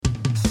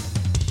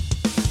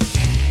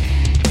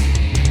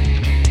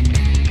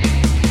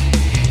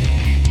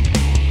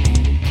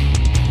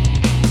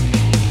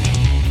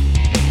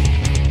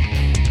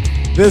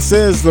This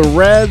is the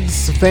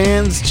Reds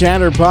Fans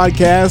Chatter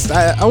Podcast.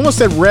 I almost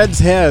said Reds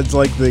Heads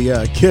like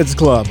the kids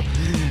club.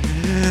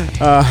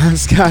 I'm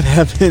Scott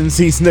Evans.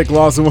 He's Nick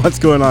Lawson. What's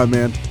going on,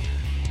 man?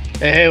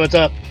 Hey, what's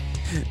up?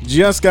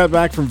 Just got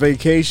back from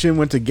vacation.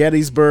 Went to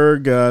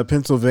Gettysburg,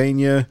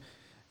 Pennsylvania,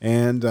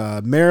 and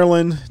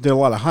Maryland. Did a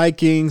lot of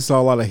hiking. Saw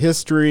a lot of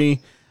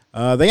history.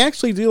 They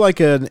actually do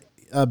like a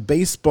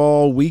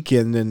baseball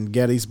weekend in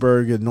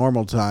Gettysburg at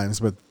normal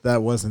times, but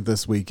that wasn't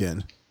this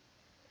weekend.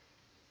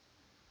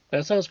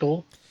 That sounds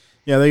cool.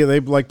 Yeah, they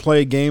like play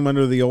a game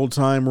under the old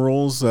time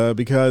rules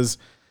because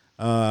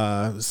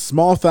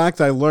small fact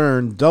I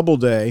learned,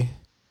 Doubleday,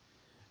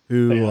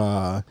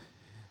 who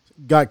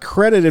got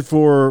credited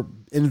for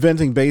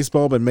inventing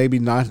baseball, but maybe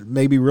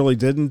really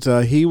didn't.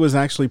 He was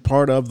actually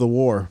part of the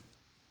war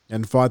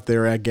and fought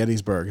there at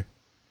Gettysburg.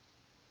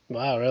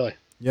 Wow, really?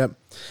 Yep.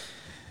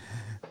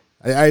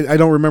 I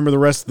don't remember the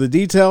rest of the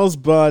details,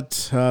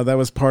 but that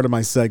was part of my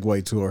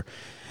Segway tour.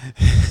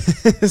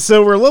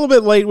 So we're a little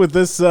bit late with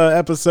this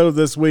episode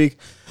this week.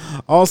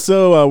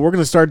 Also, we're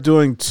going to start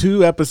doing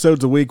 2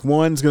 episodes a week.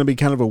 One's going to be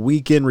kind of a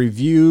weekend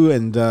review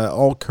and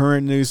all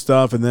current news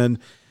stuff. And then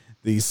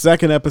the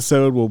second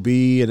episode will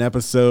be an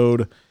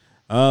episode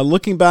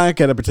looking back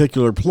at a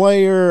particular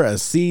player, a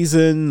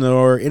season,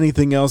 or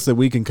anything else that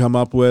we can come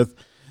up with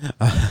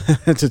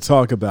to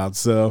talk about.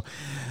 So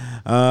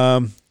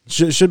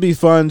should be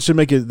fun. Should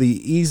make it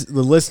the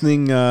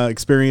listening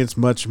experience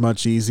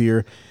much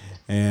easier.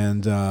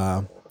 And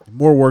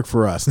more work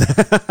for us.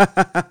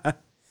 Yeah,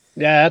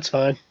 that's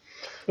fine.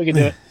 We can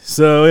do it.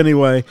 So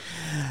anyway,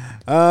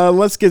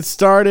 let's get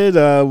started.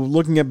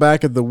 Looking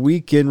back at the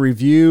weekend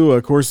review,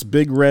 of course,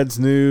 big Reds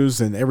news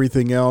and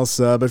everything else.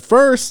 But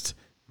first,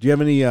 do you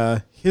have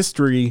any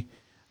history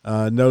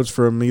notes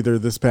from either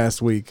this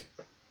past week?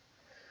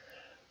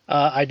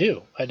 I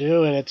do,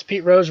 and it's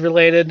Pete Rose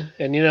related.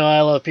 And you know,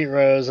 I love Pete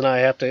Rose, and I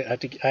have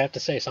to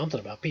say something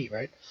about Pete,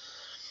 right?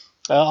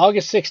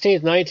 August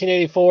 16th,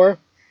 1984,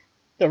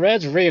 the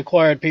Reds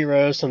reacquired Pete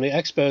Rose from the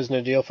Expos in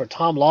a deal for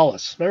Tom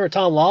Lawless. Remember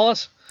Tom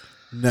Lawless?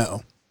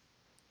 No.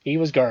 He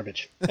was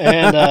garbage.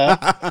 And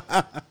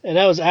and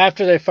that was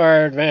after they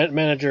fired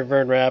manager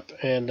Vern Rapp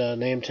and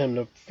named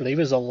him he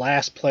was the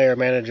last player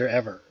manager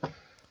ever.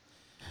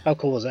 How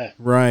cool was that?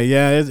 Right,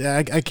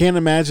 yeah. I can't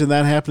imagine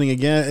that happening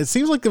again. It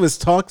seems like it was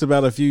talked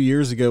about a few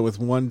years ago with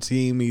one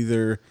team,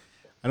 either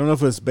I don't know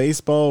if it's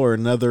baseball or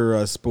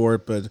another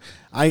sport, but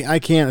I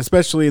can't,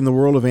 especially in the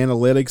world of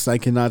analytics, I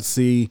cannot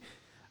see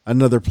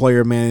another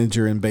player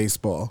manager in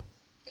baseball.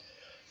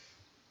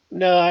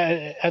 No,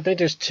 I think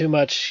there's too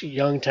much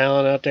young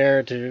talent out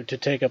there to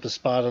take up a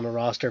spot on the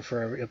roster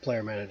for a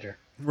player manager.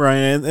 Right,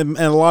 and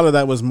a lot of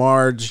that was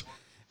Marge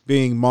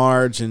being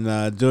Marge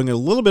and doing a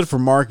little bit for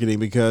marketing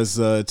because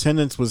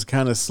attendance was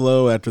kind of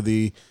slow after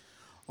the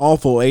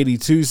awful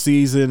 82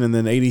 season, and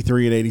then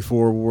 83 and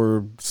 84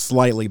 were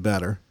slightly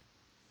better.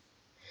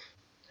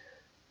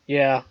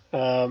 Yeah,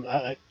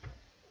 I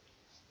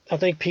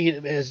think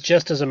Pete,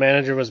 just as a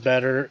manager, was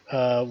better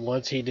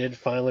once he did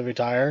finally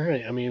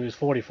retire. I mean, he was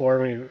 44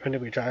 when he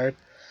retired.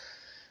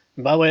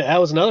 And by the way, that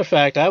was another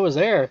fact. I was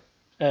there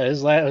at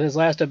his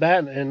last at-bat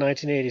in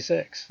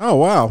 1986. Oh,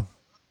 wow.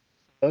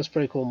 That was a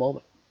pretty cool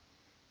moment.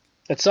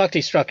 It sucked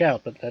he struck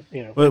out, but that,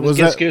 you know, But it was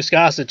Goose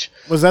Gossage.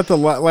 Was that the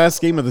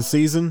last game of the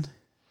season?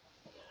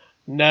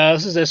 No,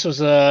 this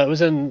was it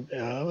was in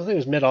I think it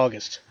was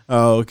mid-August.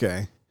 Oh,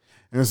 okay.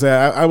 I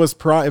was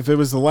if it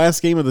was the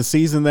last game of the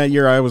season that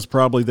year, I was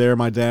probably there.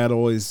 My dad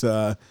always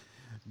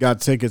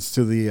got tickets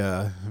to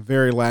the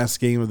very last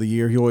game of the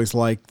year. He always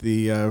liked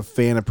the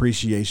fan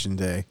appreciation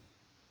day.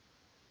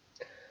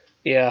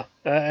 Yeah,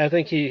 I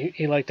think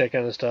he liked that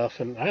kind of stuff,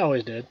 and I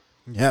always did.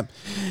 Yep.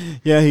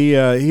 Yeah,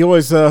 he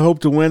always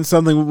hoped to win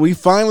something. We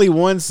finally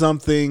won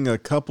something a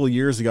couple of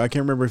years ago. I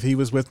can't remember if he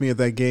was with me at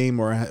that game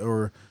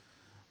or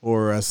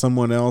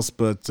someone else,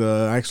 but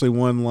I actually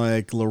won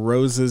like La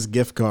Rosa's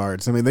gift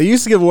cards. I mean, they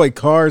used to give away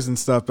cars and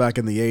stuff back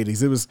in the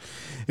 80s. It was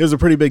a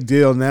pretty big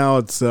deal. Now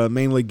it's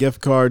mainly gift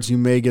cards. You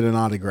may get an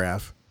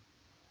autograph.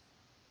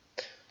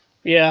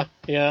 Yeah.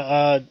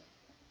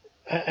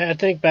 I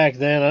think back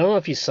then, I don't know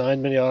if he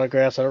signed many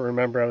autographs. I don't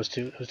remember. I was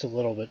too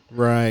little bit.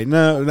 Right.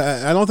 No,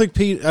 I don't think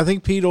Pete. I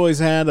think Pete always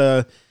had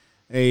a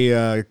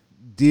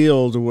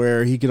deal to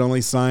where he could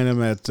only sign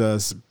them at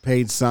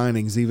paid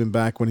signings, even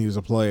back when he was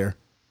a player.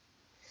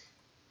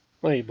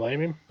 Well, you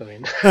blame him? I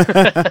mean,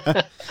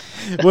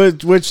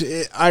 which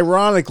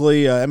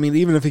ironically, I mean,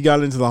 even if he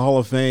got into the Hall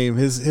of Fame,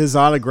 his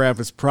autograph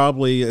is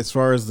probably, as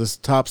far as the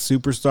top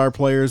superstar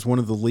players, one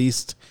of the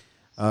least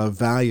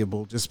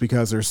valuable, just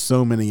because there's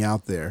so many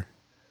out there.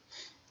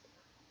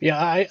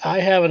 Yeah, I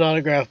have an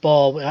autograph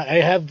ball.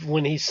 I have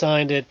when he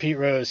signed it, Pete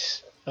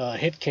Rose,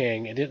 Hit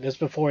King. This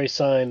before he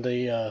signed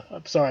the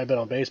I'm Sorry I Bet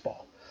on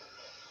Baseball.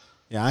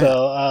 Yeah.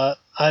 So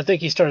I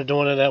think he started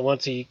doing that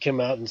once he came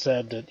out and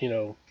said that, you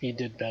know, he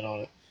did bet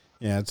on it.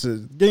 Yeah, it's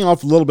getting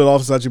off a little bit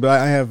off subject, but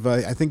I have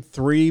I think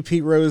 3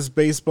 Pete Rose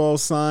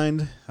baseballs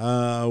signed.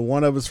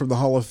 One of it's from the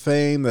Hall of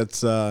Fame.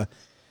 That's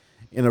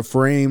in a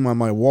frame on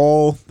my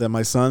wall that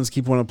my sons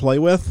keep wanting to play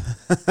with.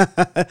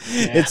 Yeah.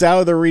 It's out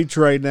of the reach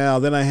right now.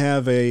 Then I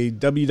have a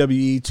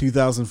WWE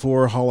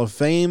 2004 Hall of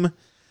Fame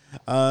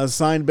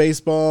signed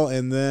baseball,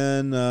 and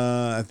then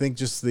I think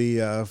just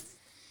the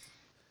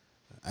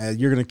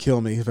you're going to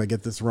kill me if I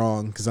get this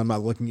wrong because I'm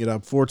not looking it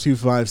up.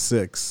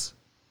 4256.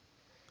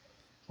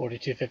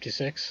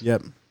 4256?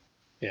 Yep.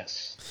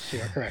 Yes,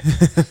 you are correct.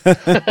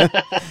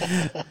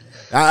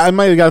 I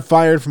might have got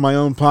fired from my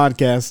own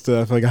podcast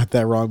if I got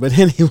that wrong. But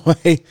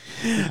anyway.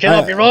 You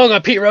cannot be wrong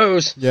on Pete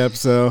Rose. Yep,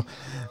 so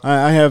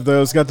I have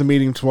those. Got to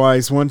meet him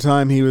twice. One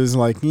time he was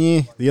like,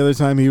 "Yeah." The other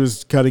time he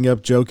was cutting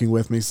up, joking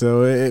with me.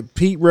 So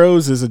Pete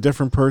Rose is a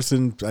different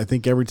person, I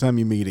think, every time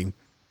you meet him.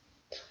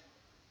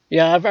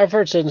 Yeah, I've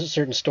heard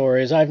certain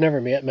stories. I've never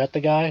met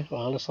the guy,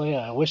 honestly.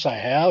 I wish I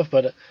have,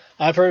 but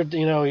I've heard,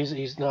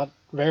 he's not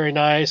very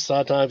nice.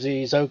 Sometimes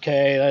he's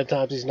okay, other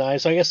times he's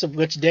nice. So I guess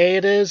which day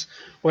it is,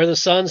 where the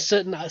sun's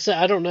sitting,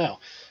 I don't know.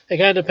 It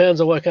kind of depends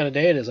on what kind of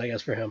day it is, I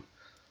guess, for him.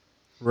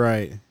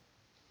 Right.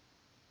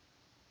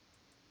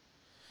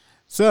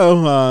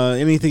 So,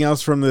 anything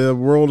else from the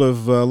world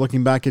of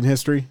looking back in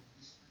history?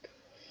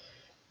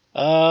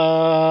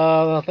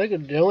 I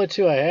think the only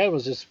two I had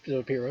was just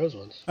Pete Rose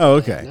ones. Oh,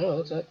 okay. No,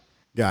 that's it.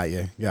 Got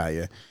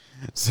you.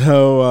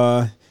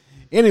 So,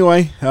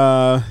 anyway,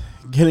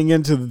 getting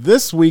into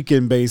this week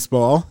in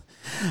baseball,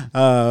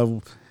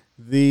 the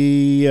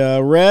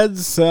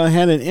Reds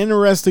had an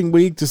interesting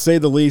week, to say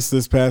the least,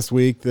 this past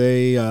week.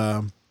 They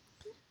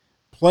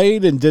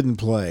played and didn't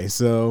play.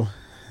 So,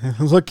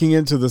 looking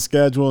into the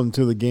schedule and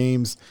to the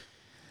games,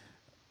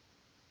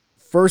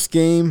 first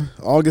game,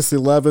 August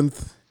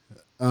 11th,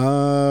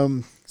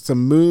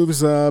 some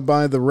moves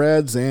by the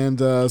Reds and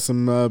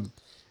some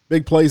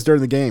big plays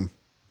during the game.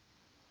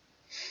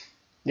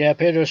 Yeah,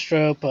 Pedro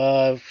Strop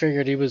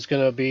figured he was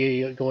going to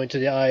be going to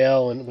the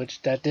IL, and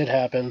which that did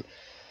happen.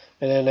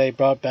 And then they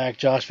brought back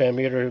Josh Van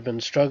Meter, who'd been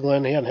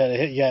struggling. He hadn't had a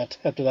hit yet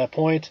up to that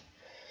point.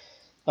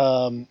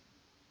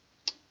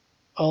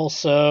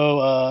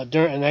 Also,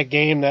 during that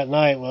game that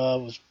night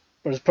was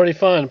pretty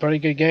fun, pretty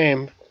good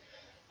game.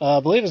 I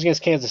believe it was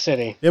against Kansas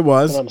City. It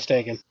was. If I'm not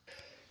mistaken.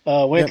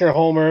 Winker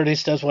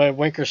homered. That's why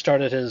Winker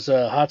started his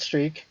hot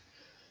streak.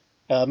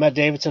 Matt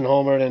Davidson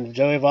homered, and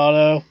Joey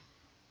Votto.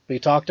 We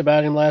talked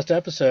about him last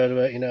episode,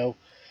 but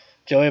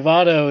Joey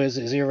Votto is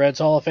he a Reds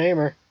Hall of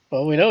Famer?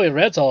 Well, we know he's a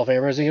Reds Hall of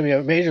Famer. Is he going to be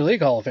a Major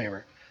League Hall of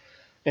Famer?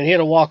 And he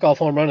had a walk-off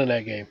home run in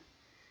that game.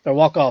 Or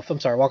walk-off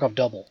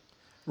double.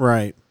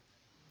 Right.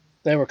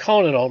 They were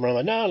calling it a home run. I'm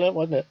like, no, that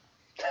wasn't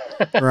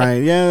it.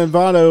 Right. Yeah,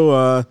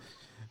 Votto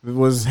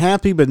was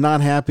happy but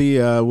not happy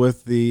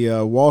with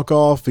the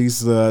walk-off.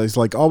 He's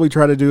like, all we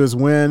try to do is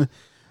win,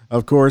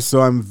 of course,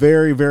 so I'm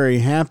very, very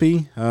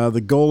happy.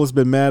 The goal has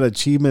been met,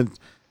 achievement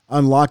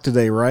unlocked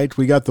today, right?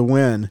 We got the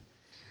win.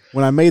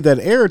 When I made that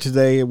error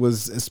today, it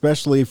was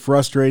especially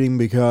frustrating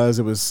because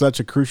it was such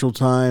a crucial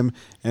time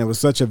and it was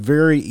such a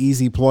very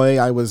easy play.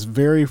 I was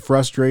very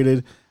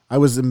frustrated. I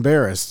was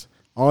embarrassed.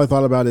 All I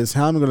thought about is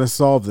how I'm going to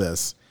solve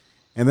this.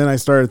 And then I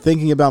started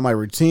thinking about my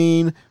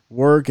routine,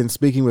 work, and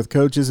speaking with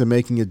coaches and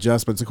making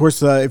adjustments. Of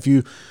course, if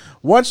you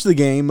watch the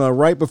game,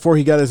 right before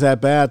he got his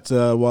at-bat,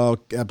 while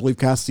I believe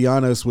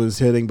Castellanos was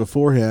hitting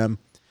before him,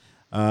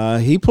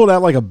 he pulled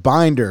out like a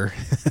binder,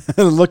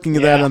 looking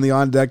at that on the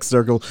on-deck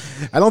circle.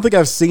 I don't think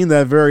I've seen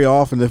that very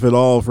often, if at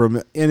all,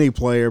 from any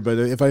player. But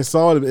if I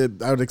saw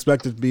it, I would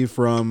expect it to be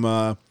from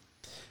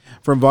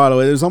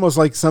Votto. It was almost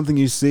like something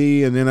you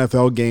see in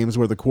NFL games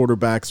where the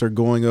quarterbacks are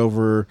going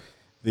over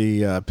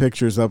the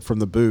pictures up from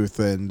the booth.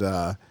 And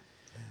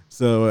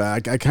so I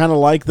kind of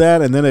like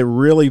that. And then it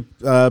really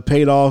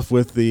paid off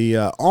with the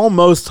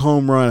almost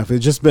home run. If it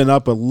had just been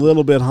up a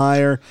little bit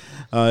higher,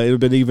 it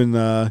would have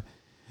been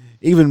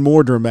even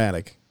more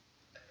dramatic.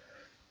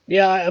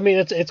 Yeah, I mean,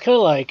 it's kind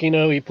of like,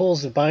 he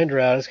pulls the binder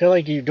out. It's kind of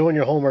like you doing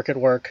your homework at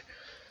work.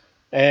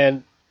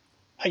 And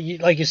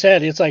like you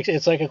said, it's like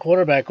a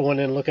quarterback going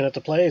in and looking at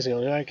the plays.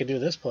 I could do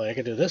this play. I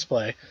could do this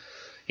play.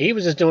 He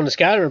was just doing the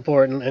scouting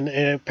report, and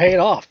it paid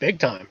off big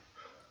time.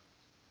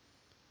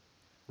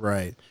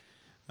 Right.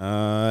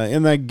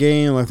 In that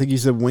game, I think you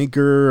said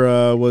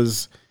Winker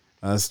was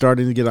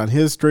starting to get on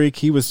his streak.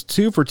 He was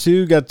 2 for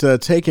 2,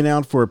 got taken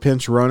out for a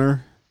pinch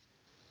runner.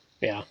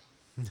 Yeah.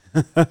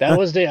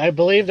 I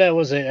believe that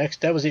was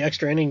the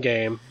extra inning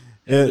game.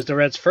 It was the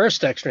Reds'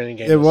 first extra inning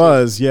game. It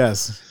was,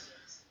 yes.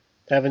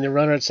 Having the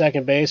runner at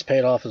second base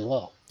paid off as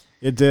well.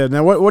 It did.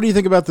 Now, what do you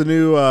think about the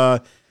new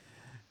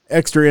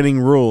extra inning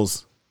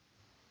rules?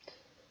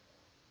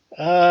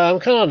 I'm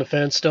kind of on the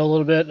fence still a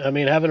little bit. I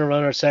mean, having a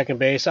runner at second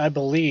base, I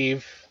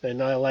believe,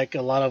 and I like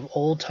a lot of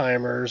old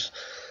timers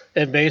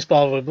in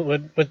baseball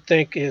would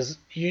think is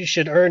you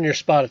should earn your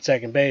spot at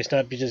second base,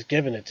 not be just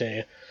given it to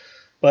you.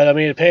 But I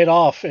mean, it paid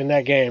off in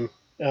that game.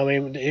 I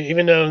mean,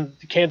 even though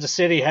Kansas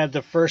City had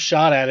the first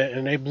shot at it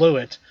and they blew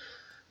it,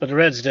 but the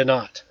Reds did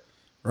not.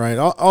 Right.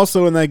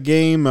 Also in that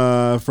game,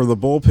 for the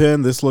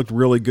bullpen, this looked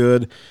really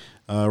good.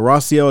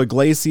 Rocio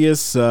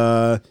Iglesias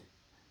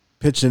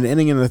pitched an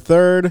inning in the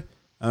third,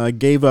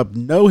 gave up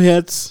no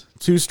hits,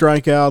 2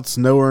 strikeouts,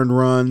 no earned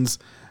runs.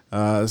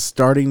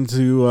 starting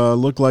to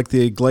look like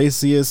the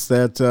Iglesias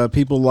that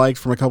people liked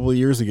from a couple of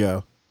years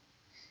ago.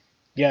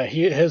 Yeah,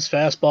 his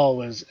fastball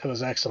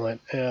was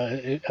excellent.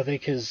 I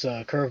think his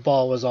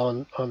curveball was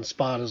on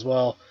spot as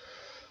well.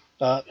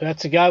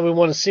 That's a guy we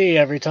want to see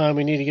every time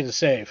we need to get a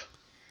save.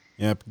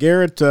 Yep,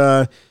 Garrett.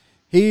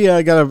 He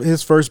got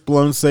his first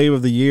blown save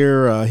of the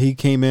year. He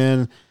came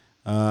in,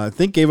 I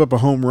think, gave up a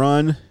home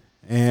run,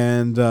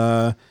 and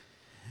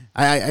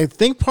I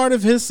think part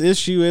of his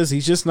issue is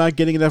he's just not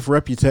getting enough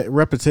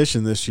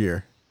repetition this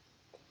year.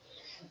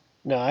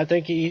 No, I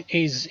think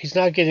he's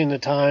not getting the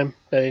time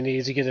that he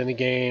needs to get into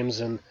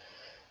games, and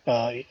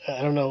I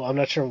don't know. I'm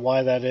not sure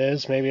why that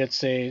is. Maybe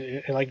it's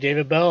like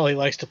David Bell. He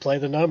likes to play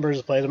the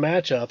numbers, play the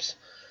matchups,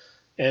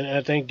 and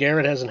I think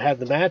Garrett hasn't had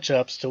the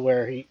matchups to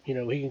where he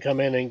can come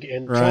in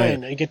and Right. try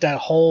and get that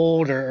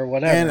hold or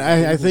whatever. And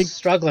I think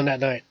struggling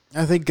that night.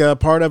 I think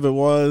part of it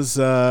was,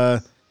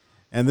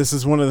 and this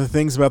is one of the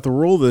things about the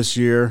rule this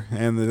year,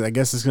 and I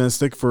guess it's going to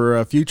stick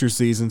for future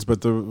seasons.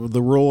 But the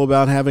rule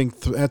about having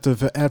have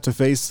to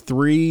face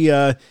three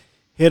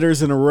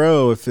hitters in a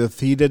row. If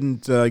he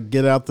didn't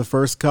get out the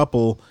first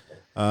couple,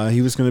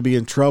 he was going to be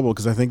in trouble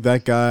because I think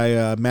that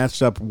guy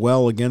matched up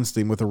well against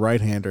him with a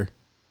right-hander.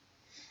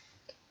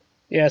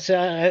 Yeah, see,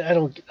 I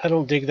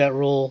don't dig that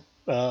rule.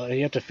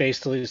 You have to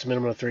face at least a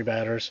minimum of three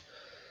batters.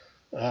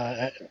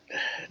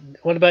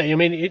 What about you? I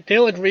mean, the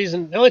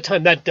only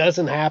time that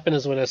doesn't happen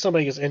is when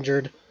somebody gets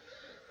injured.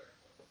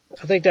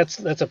 I think that's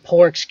a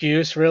poor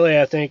excuse, really.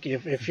 I think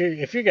if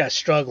your guy's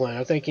struggling,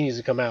 I think he needs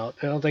to come out.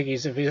 I don't think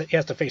if he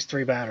has to face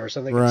three batters.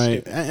 I think right.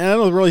 It's stupid. And I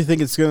don't really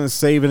think it's going to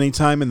save any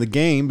time in the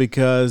game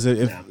because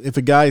if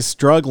a guy's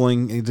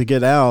struggling to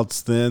get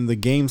outs, then the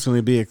game's going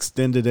to be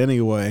extended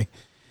anyway.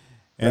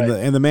 And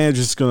Right. the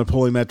manager's going to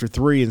pull him after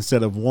three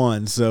instead of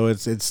one, so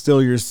it's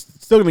still you're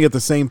still going to get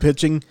the same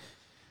pitching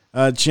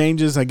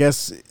changes. I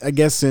guess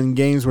in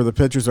games where the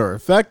pitchers are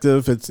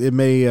effective, it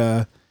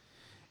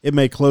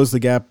may close the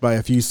gap by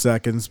a few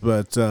seconds,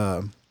 but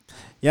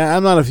yeah,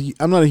 I'm not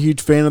a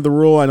huge fan of the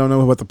rule. I don't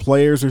know what the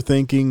players are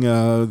thinking.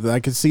 I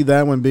could see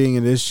that one being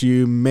an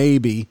issue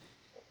maybe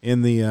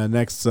in the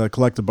next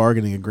collective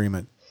bargaining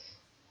agreement.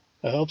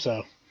 I hope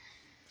so.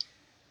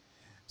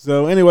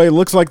 So anyway, it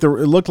looked like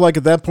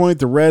at that point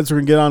the Reds were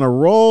going to get on a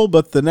roll,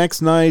 but the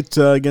next night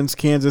against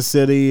Kansas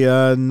City,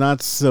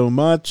 not so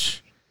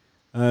much,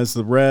 as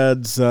the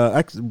Reds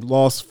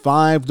lost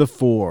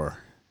 5-4.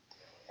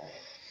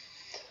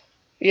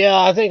 Yeah,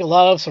 I think a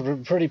lot of us were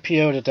pretty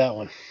PO'd at that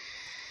one.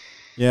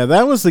 Yeah,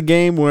 that was the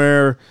game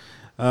where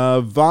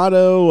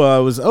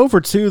Votto was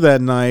 0-2 that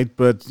night,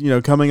 but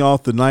coming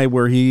off the night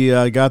where he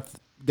got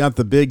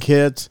the big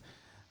hit.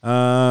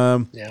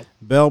 Yeah.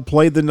 Bell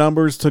played the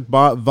numbers, took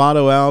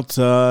Votto out,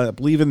 I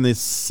believe in the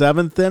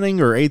 7th inning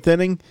or 8th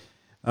inning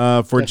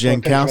for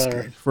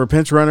Jankowski. For a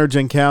pinch runner,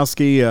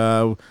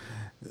 Jankowski.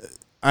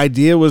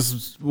 Idea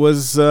was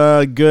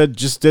good,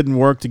 just didn't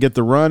work to get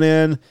the run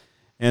in.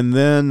 And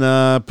then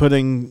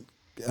putting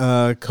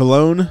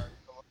Colon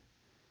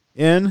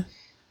in.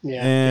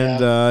 Yeah.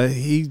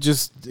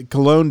 And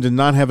Colon did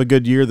not have a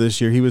good year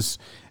this year.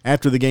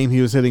 After the game,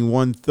 he was hitting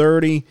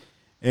 130.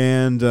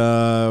 And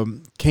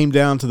came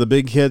down to the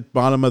big hit,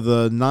 bottom of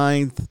the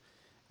 9th,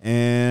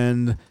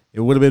 and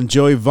it would have been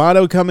Joey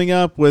Votto coming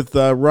up with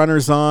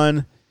runners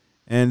on.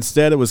 And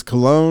instead, it was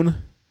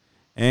Colon,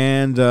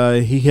 and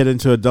he hit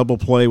into a double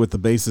play with the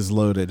bases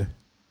loaded.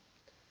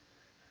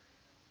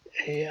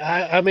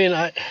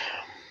 Yeah,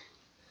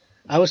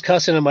 I was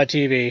cussing on my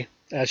TV.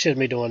 I shouldn't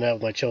be doing that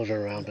with my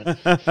children around,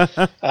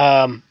 but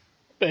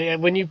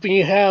when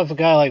you have a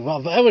guy like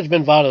Votto, that would have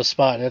been Votto's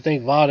spot, and I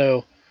think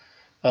Votto.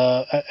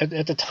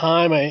 At the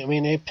time,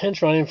 they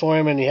pinch running for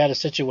him, and he had a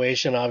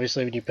situation,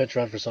 obviously, when you pinch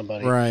run for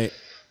somebody. Right.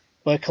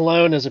 But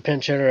Colon as a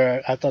pinch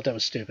hitter, I thought that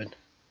was stupid.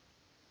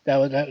 That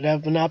would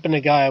not been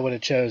the guy I would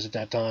have chose at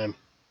that time.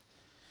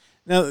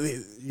 Now,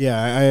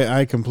 yeah,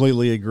 I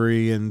completely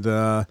agree. And,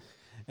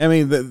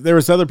 there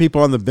was other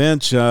people on the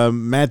bench.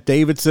 Matt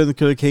Davidson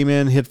could have came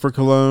in, hit for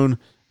Colon.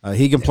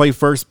 He can play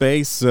first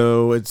base,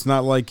 so it's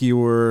not like you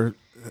were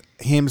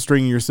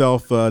hamstringing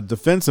yourself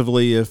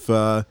defensively if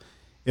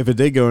it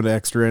did go into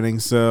extra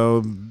innings.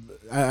 So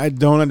I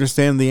don't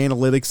understand the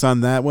analytics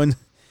on that one,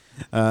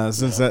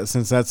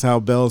 since that's how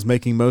Bell's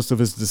making most of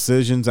his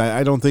decisions.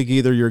 I don't think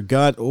either your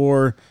gut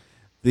or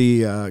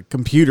the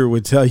computer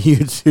would tell you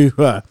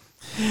to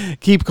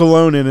keep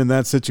Colon in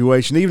that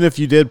situation, even if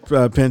you did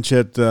pinch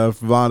hit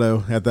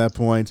Votto at that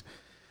point.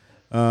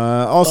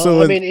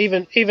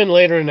 Even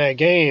later in that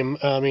game,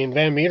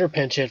 Van Meter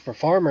pinch hit for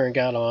Farmer and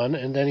got on,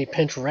 and then he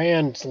pinch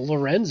ran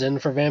Lorenzen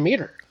for Van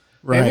Meter.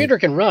 Right. Van Meter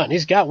can run.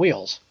 He's got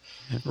wheels.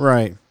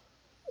 Right.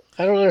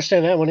 I don't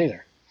understand that one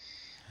either.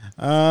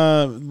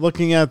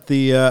 Looking at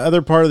the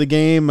other part of the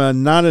game,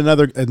 not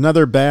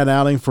another bad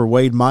outing for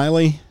Wade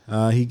Miley.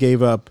 He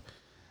gave up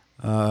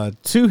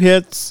 2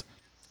 hits,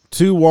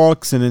 2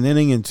 walks in an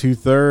inning and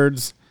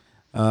 2/3.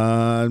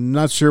 I'm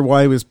not sure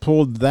why he was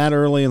pulled that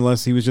early,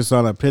 unless he was just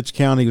on a pitch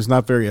count. He was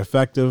not very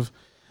effective.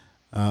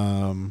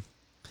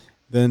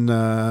 Then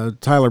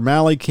Tyler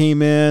Mahle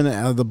came in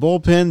out of the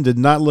bullpen. Did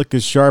not look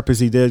as sharp as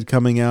he did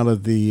coming out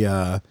as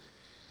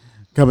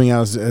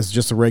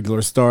just a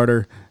regular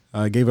starter.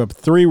 Gave up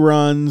 3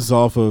 runs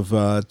off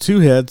of 2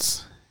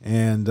 hits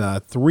and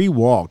 3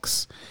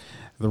 walks.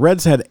 The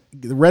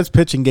Reds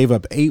pitching gave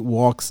up 8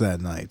 walks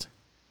that night.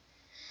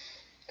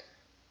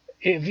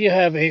 If you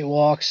have 8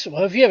 walks,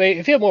 well, if you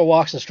have more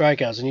walks than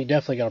strikeouts, then you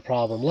definitely got a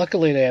problem.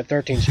 Luckily, they had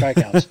 13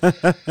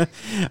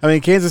 strikeouts. I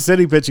mean, Kansas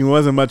City pitching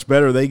wasn't much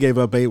better. They gave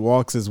up 8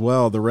 walks as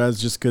well. The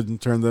Reds just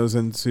couldn't turn those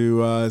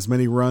into as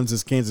many runs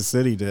as Kansas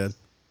City did.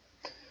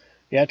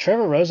 Yeah,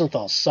 Trevor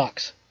Rosenthal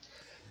sucks.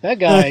 That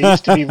guy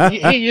used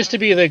to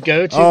be the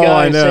go-to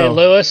guy in St.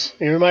 Louis.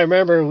 You might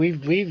remember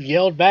we've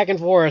yelled back and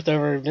forth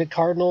over the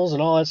Cardinals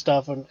and all that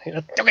stuff. And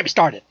don't get me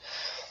started.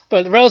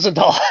 But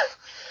Rosenthal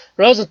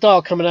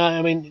coming out.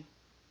 I mean,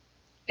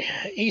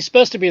 he's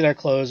supposed to be their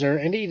closer,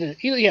 and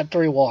he had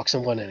 3 walks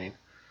in 1 inning.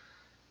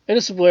 And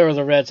this is where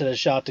the Reds had a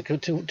shot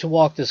to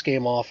walk this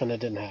game off, and it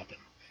didn't happen.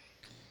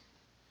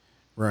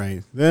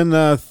 Right.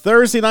 Then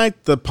Thursday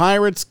night, the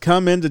Pirates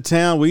come into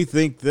town. We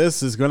think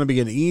this is going to be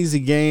an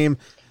easy game.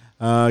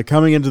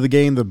 Coming into the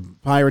game, the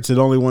Pirates had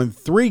only won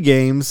 3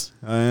 games,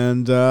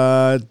 and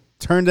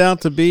turned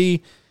out to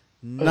be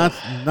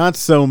not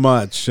so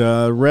much.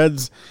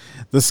 Reds,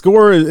 the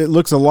score, it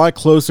looks a lot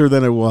closer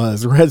than it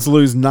was. Reds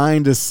lose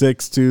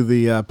 9-6 to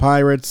the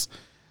Pirates.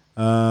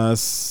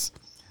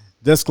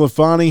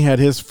 DeSclafani had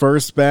his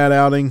first bad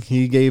outing.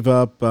 He gave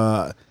up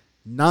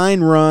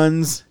 9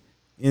 runs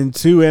in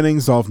 2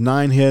 innings off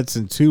 9 hits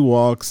and 2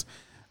 walks.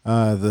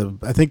 I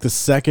think the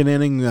second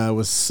inning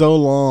was so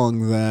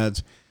long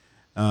that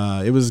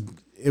it was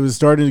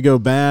starting to go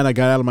bad. I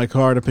got out of my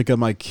car to pick up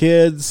my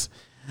kids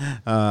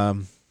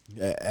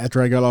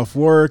after I got off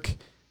work.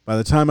 By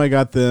the time I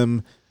got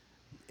them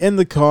in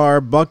the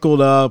car, buckled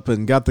up,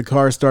 and got the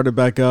car started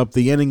back up,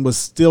 the inning was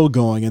still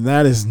going, and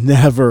that is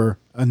never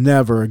a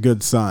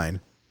good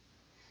sign.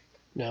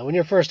 No, when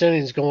your first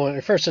inning's going,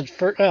 your first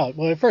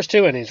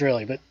 2 innings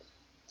really, but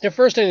your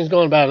first inning's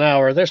going about an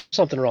hour, there's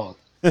something wrong.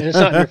 And it's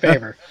not in your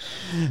favor.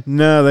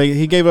 No,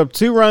 he gave up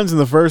 2 runs in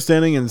the first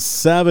inning and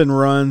 7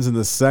 runs in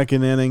the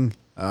second inning.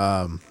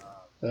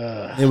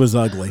 It was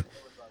ugly.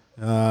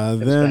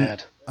 Then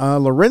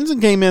Lorenzen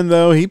came in,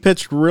 though. He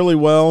pitched really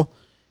well.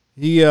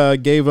 He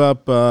gave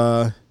up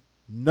no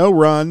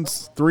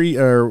runs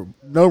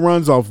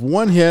off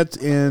 1 hit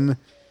in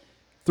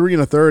 3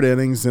 1/3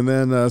 innings, and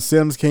then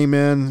Sims came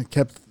in,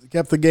 kept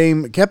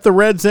the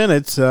Reds in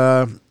it.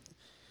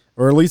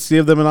 Or at least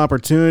give them an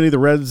opportunity. The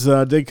Reds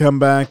did come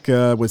back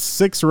with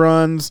 6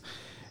 runs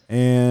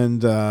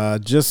and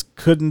just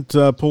couldn't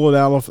pull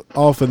it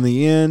off in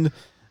the end.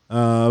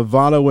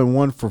 Votto went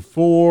 1 for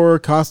 4.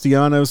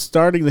 Castellanos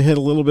starting to hit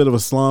a little bit of a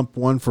slump,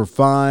 1 for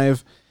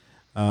 5.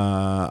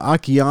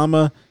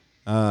 Akiyama,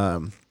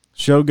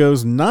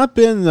 Shogo's not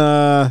been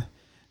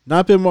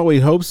what we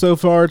hoped so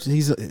far.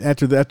 He's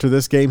after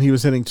this game, he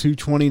was hitting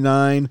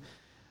 229.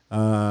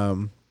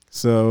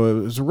 So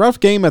it was a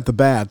rough game at the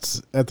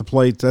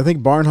plate. I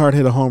think Barnhart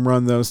hit a home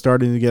run, though,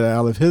 starting to get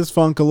out of his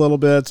funk a little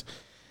bit.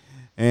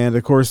 And,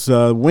 of course,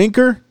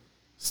 Winker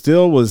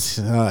still was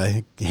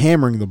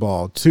hammering the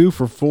ball. 2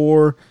 for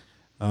 4.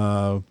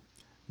 No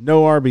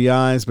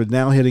RBIs, but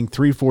now hitting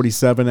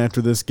 347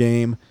 after this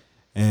game.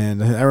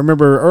 And I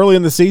remember early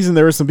in the season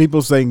there were some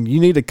people saying,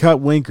 you need to cut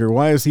Winker.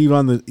 Why is he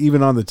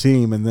even on the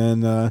team? And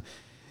then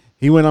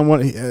he went on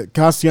one.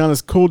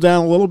 Castellanos cooled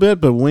down a little bit,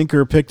 but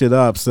Winker picked it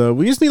up. So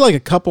we just need like a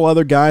couple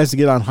other guys to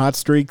get on hot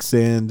streaks,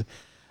 and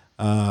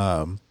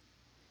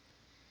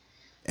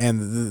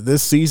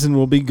this season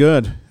will be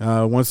good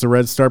once the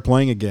Reds start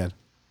playing again.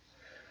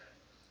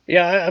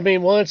 Yeah, I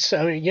mean,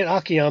 you get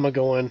Akiyama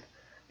going,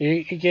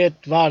 you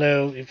get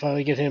Votto, you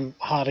finally get him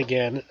hot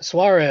again.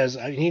 Suarez,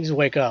 he needs to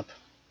wake up.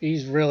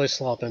 He's really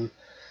slumping.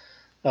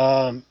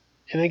 And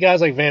then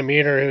guys like Van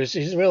Meter,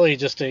 he's really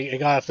just a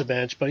guy off the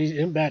bench, but he's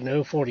batting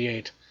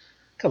 0.48.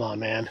 Come on,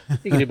 man.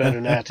 You can do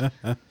better than that.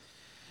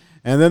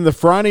 And then the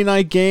Friday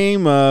night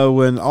game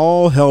when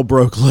all hell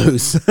broke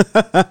loose.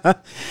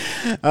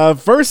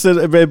 First,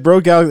 it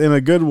broke out in a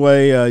good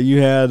way.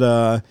 You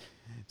had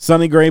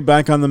Sonny Gray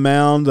back on the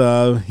mound.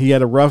 He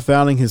had a rough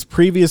outing his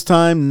previous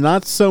time.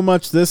 Not so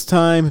much this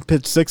time.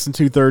 Pitched 6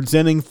 2/3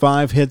 inning,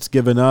 5 hits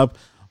given up.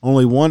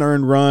 Only 1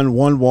 earned run,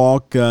 1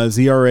 walk.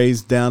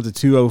 ZRA's down to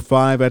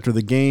 205 after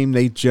the game.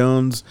 Nate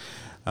Jones,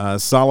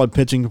 solid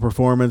pitching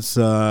performance.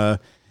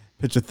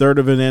 Pitched a third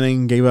of an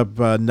inning, gave up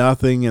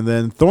nothing. And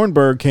then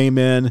Thornburg came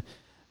in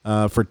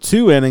for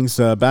 2 innings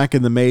back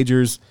in the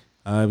majors.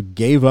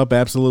 Gave up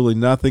absolutely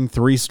nothing,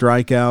 3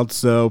 strikeouts.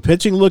 So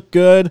pitching looked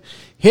good.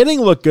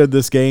 Hitting looked good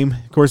this game.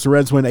 Of course, the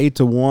Reds went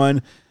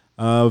 8-1.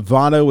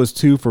 Votto was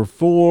 2 for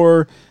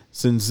 4.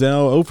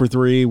 Senzel 0 for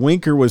 3.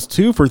 Winker was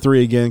 2 for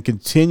 3 again,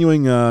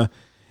 continuing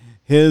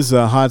his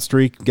hot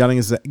streak, getting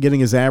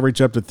his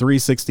average up to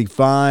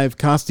 365.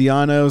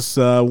 Castellanos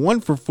 1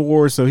 for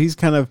 4, so he's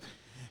kind of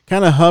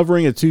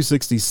hovering at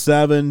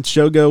 267.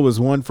 Shogo was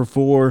 1 for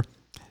 4.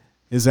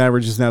 His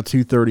average is now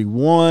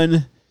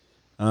 231.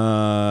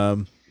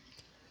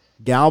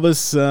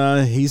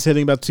 Galvis, he's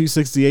hitting about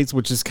 268,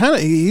 which is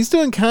he's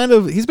been kind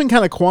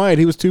of quiet.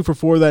 He was 2 for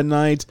 4 that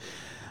night.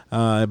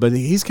 But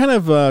he's kind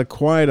of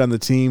quiet on the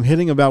team,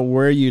 hitting about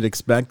where you'd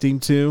expect him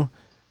to,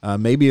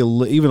 maybe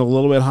even a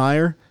little bit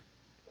higher.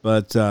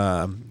 But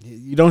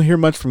you don't hear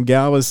much from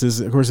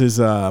Galvis. Of course, his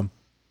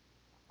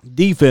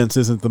defense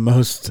isn't the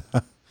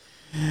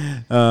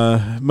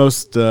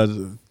most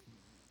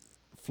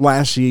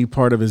flashy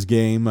part of his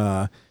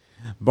game.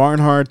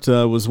 Barnhart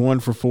was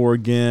 1 for 4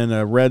 again.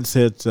 Reds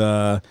hit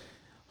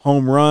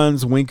home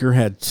runs. Winker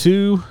had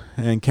 2,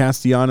 and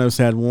Castellanos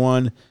had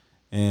 1.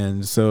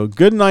 And so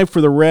good night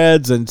for the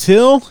Reds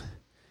until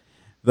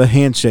the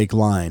handshake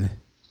line.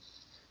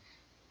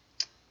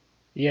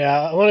 Yeah,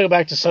 I want to go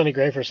back to Sonny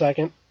Gray for a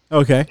second.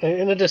 Okay.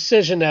 In the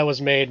decision that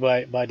was made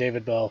by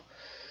David Bell,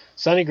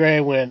 Sonny Gray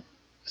went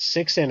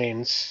 6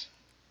 innings.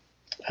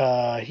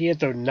 He had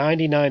thrown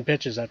 99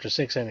 pitches after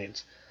 6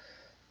 innings.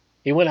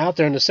 He went out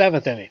there in the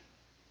 7th inning.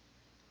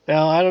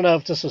 Now, I don't know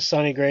if this was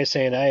Sonny Gray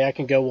saying, hey, I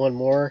can go one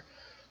more,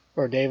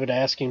 or David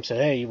asked him,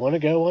 said, hey, you want to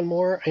go one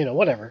more?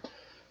 Whatever.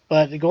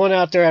 But going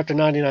out there after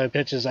 99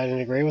 pitches, I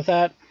didn't agree with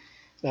that.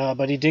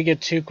 But he did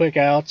get 2 quick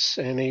outs,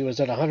 and he was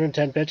at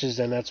 110 pitches,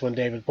 and that's when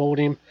David pulled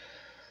him.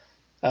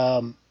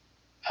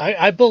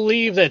 I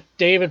believe that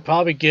David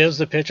probably gives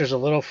the pitchers a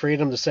little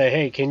freedom to say,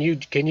 hey, can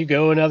you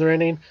go another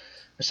inning?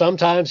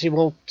 Sometimes he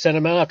won't send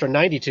them out after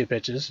 92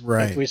 pitches,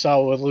 right, like we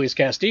saw with Luis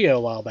Castillo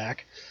a while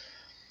back.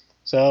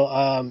 So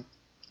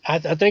I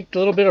think a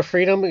little bit of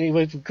freedom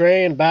with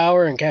Gray and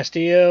Bauer and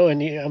Castillo,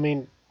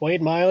 and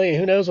Wade Miley,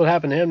 who knows what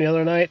happened to him the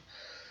other night.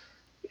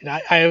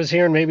 I was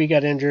hearing maybe he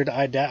got injured.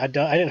 I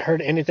didn't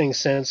heard anything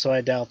since, so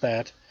I doubt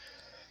that.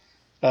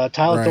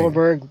 Tyler right.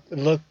 Thornburg,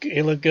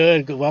 he looked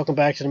good. Welcome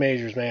back to the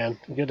majors, man.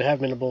 Good to have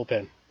him in the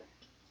bullpen.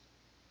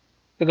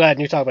 But go ahead,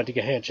 and you talk about the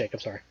handshake. I'm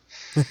sorry.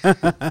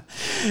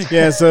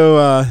 Yeah,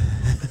 so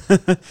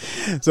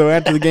so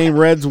after the game,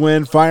 Reds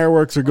win.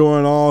 Fireworks are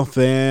going off,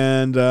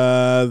 and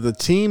the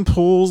team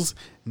pulls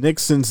Nick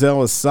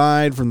Senzel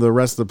aside from the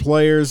rest of the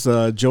players.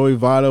 Joey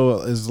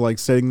Votto is like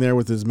sitting there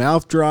with his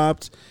mouth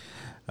dropped.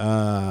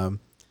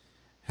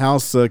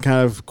 House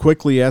kind of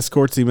quickly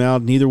escorts him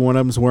out. Neither one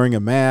of them's wearing a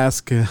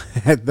mask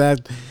at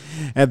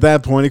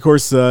that point. Of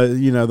course,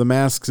 the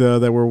masks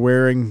that we're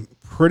wearing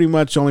pretty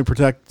much only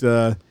protect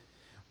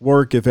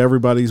work if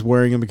everybody's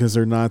wearing them, because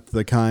they're not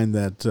the kind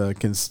that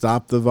can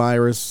stop the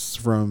virus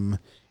from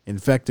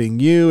infecting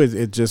you.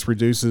 It just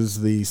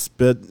reduces the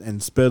spit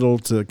and spittle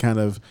to kind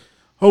of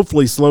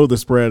hopefully slow the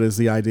spread is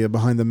the idea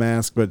behind the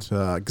mask. But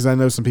because I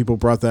know some people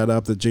brought that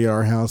up, that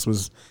J.R. House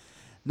was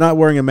not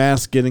wearing a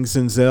mask getting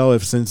Senzel,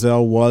 if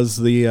Senzel was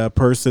the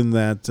person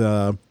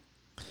that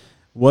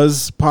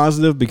was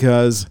positive,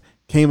 because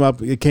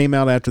it came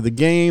out after the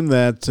game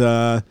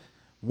that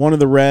one of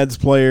the Reds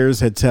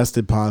players had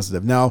tested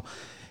positive. Now,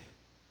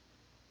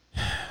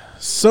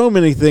 so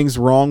many things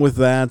wrong with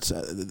that.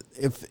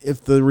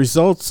 If the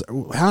results,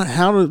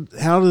 how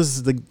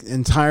does the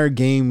entire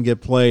game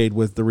get played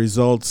with the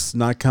results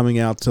not coming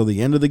out till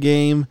the end of the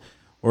game,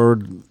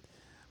 or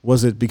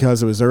was it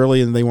because it was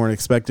early and they weren't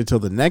expected till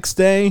the next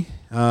day?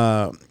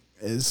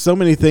 So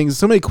many things,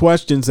 so many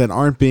questions that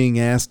aren't being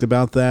asked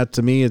about that.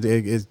 To me,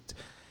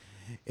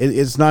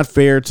 it's not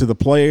fair to the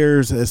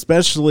players,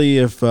 especially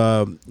if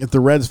the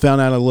Reds found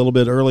out a little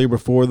bit earlier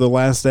before the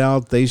last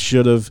out. They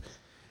should have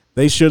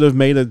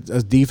made a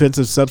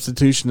defensive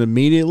substitution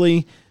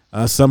immediately.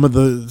 Some of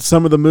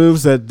the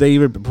moves that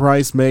David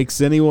Price makes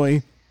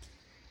anyway.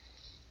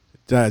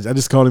 I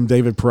just called him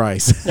David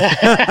Price.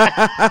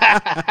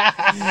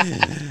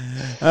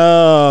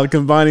 Oh,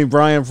 combining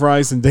Brian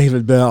Price and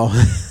David Bell.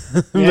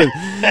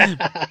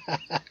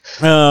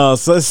 So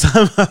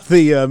some of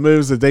the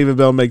moves that David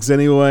Bell makes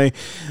anyway,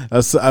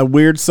 a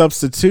weird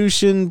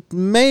substitution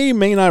may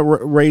not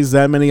raise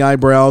that many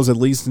eyebrows, at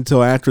least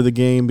until after the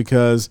game,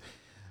 because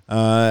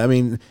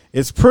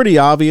it's pretty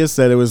obvious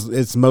that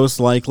it's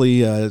most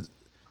likely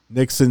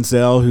Nick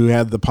Senzel who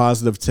had the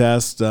positive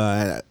test.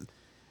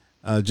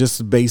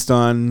 Just based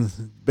on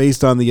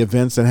the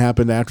events that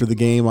happened after the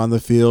game on the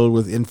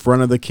field in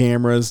front of the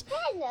cameras.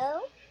 Hello.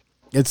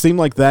 It seemed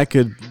like that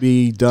could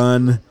be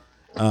done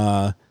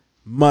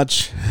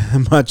much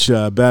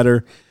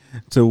better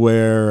to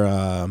where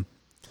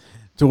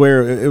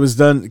it was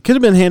done. It could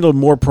have been handled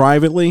more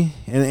privately,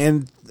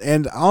 and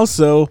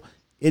also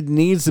it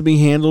needs to be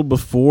handled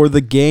before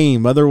the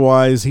game.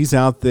 Otherwise, he's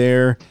out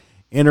there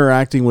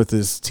interacting with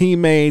his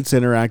teammates,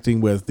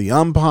 interacting with the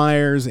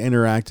umpires,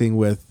 interacting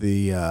with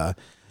the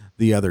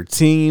other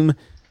team.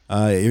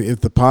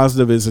 If the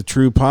positive is a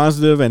true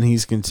positive and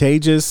he's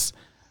contagious,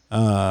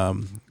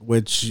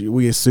 which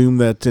we assume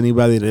that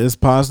anybody that is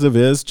positive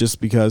is, just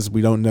because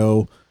we don't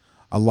know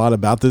a lot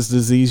about this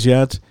disease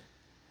yet,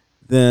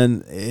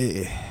 then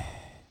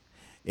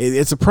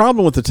it's a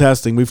problem with the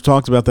testing. We've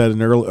talked about that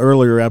in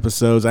earlier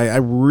episodes. I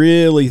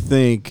really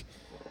think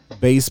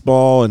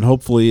baseball and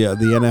hopefully the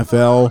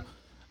NFL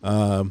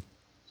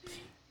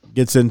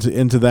gets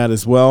into that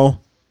as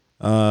well,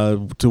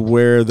 to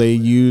where they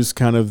use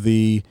kind of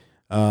the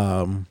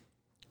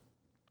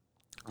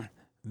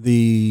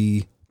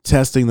the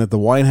testing that the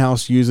White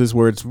House uses,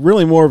 where it's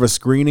really more of a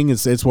screening.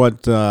 It's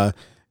what Governor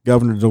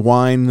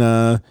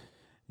DeWine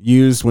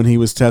used when he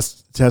was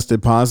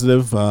tested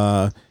positive.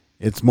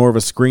 It's more of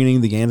a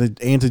screening, the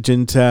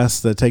antigen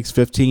test that takes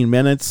 15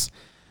 minutes.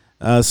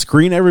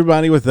 Screen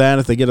everybody with that.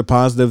 If they get a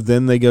positive,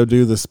 then they go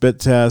do the spit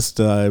test.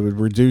 It would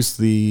reduce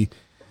the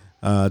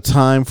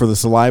time for the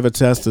saliva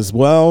test as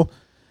well.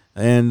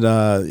 And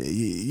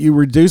you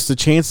reduce the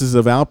chances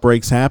of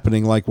outbreaks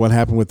happening, like what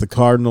happened with the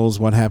Cardinals,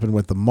 what happened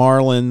with the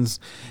Marlins.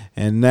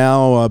 And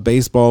now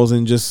baseball's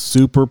in just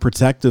super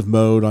protective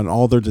mode on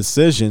all their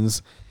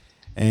decisions.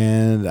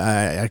 And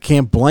I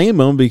can't blame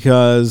them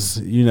because,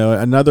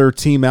 another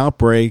team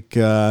outbreak,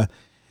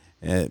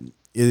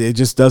 it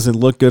just doesn't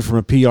look good from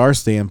a PR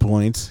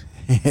standpoint.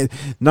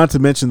 Not to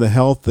mention the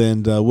health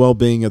and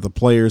well-being of the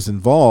players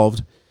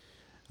involved,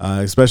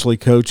 especially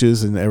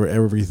coaches and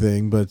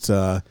everything. But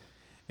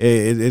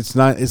it's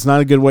not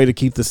a good way to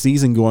keep the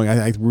season going.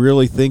 I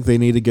really think they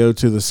need to go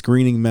to the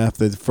screening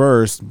method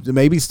first.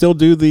 Maybe still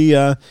do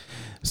the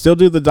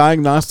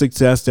diagnostic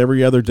test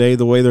every other day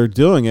the way they're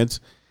doing it,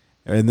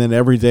 and then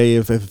every day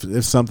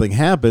if something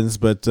happens.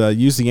 But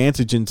use the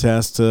antigen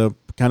test to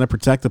kind of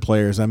protect the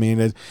players. I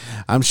mean,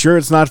 I'm sure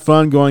it's not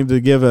fun going to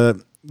give a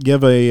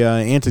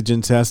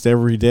antigen test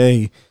every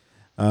day,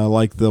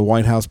 like the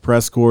White House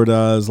press corps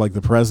does, like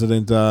the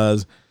president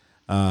does,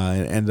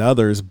 and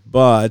others.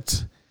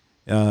 But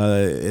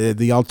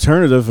the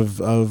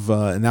alternative of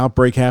an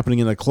outbreak happening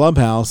in a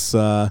clubhouse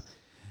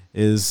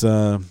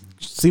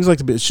seems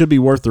like it should be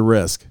worth the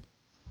risk.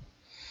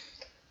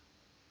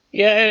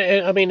 Yeah,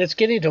 and I mean, it's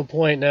getting to a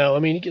point now. I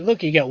mean,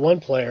 you got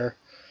one player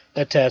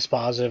that tests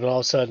positive, and all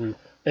of a sudden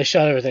they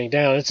shut everything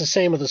down. It's the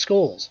same with the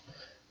schools.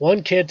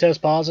 One kid tests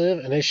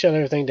positive, and they shut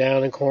everything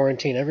down and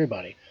quarantine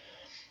everybody.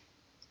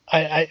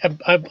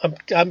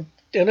 I'm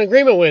in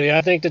agreement with you.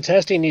 I think the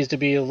testing needs to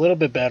be a little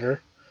bit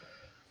better.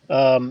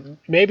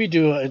 Maybe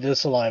do the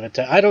saliva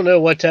test. I don't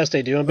know what test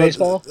they do in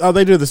baseball.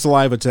 They do the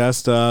saliva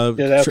test.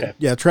 Okay.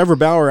 Trevor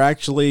Bauer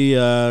actually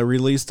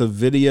released a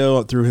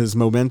video through his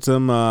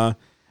Momentum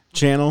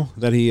channel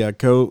that he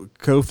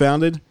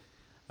co-founded,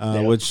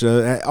 which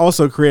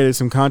also created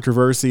some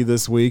controversy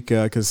this week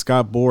because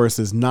Scott Boras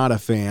is not a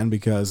fan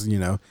because,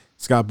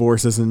 Scott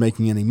Boras isn't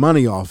making any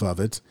money off of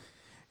it.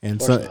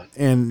 And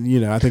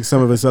I think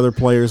some of his other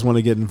players want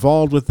to get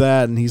involved with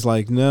that, and he's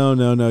like, no,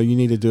 you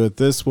need to do it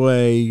this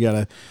way.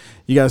 You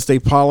gotta stay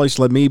polished.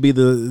 Let me be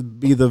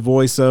the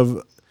voice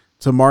to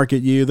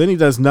market you. Then he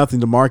does nothing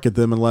to market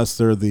them unless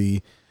they're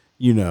the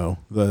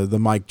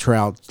Mike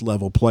Trout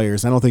level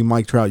players. I don't think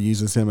Mike Trout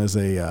uses him as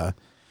an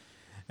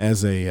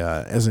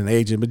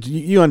agent, but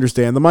you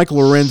understand the Michael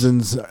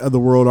Lorenzens of the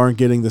world aren't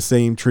getting the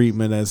same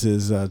treatment as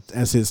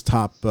his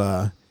top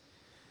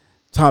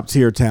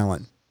tier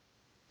talent.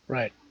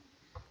 Right.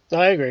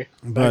 I agree.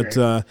 But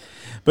yeah.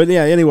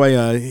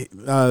 Anyway,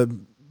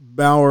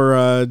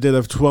 Bauer did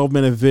a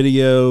 12-minute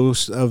video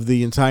of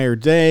the entire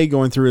day,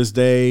 going through his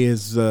day. He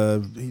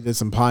did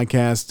some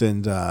podcast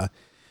and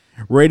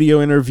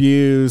radio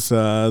interviews.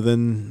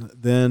 Then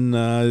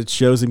it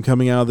shows him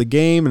coming out of the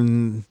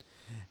game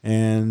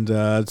and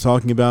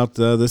talking about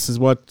this is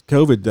what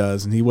COVID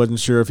does, and he wasn't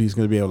sure if he's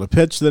going to be able to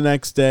pitch the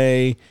next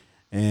day,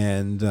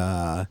 and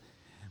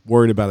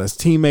worried about his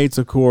teammates,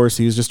 of course.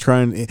 He was just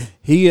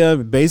he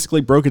basically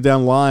broke it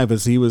down live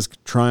as he was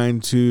trying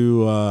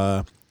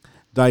to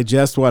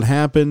digest what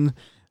happened.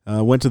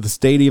 Went to the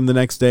stadium the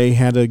next day,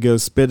 had to go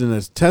spit in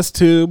a test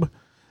tube,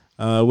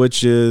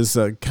 which is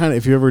kind of,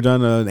 if you've ever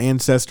done an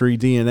Ancestry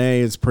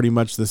DNA, it's pretty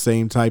much the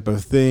same type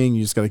of thing.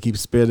 You just got to keep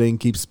spitting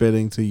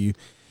till you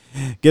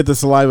get the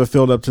saliva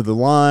filled up to the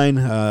line.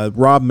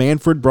 Rob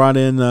Manfred brought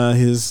in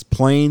his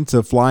plane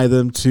to fly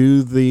them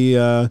to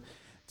the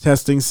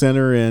testing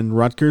center in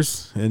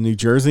Rutgers in New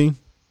Jersey.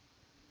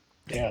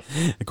 Yeah.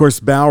 Of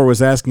course, Bauer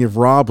was asking if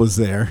Rob was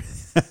there.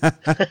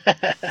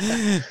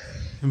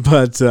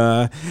 But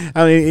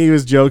he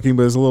was joking,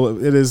 but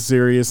it is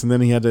serious. And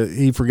then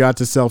he forgot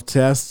to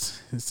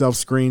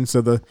self-screen.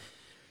 So the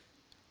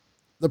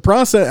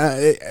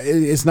process,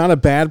 it's not a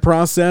bad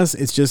process.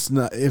 It's just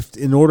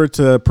in order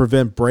to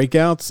prevent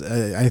breakouts,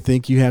 I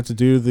think you have to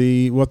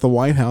do what the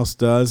White House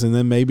does, and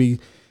then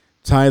maybe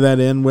tie that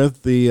in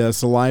with the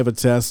saliva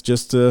test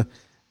just to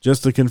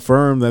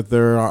confirm that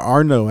there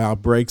are no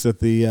outbreaks that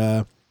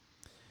the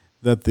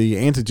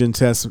antigen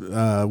test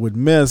would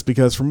miss,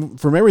 because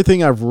from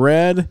everything I've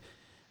read,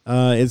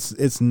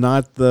 it's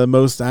not the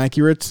most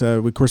accurate.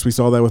 Of course, we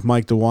saw that with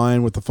Mike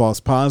DeWine with the false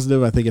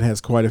positive. I think it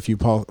has quite a few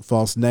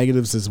false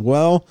negatives as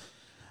well.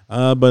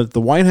 But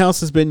the White House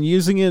has been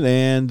using it,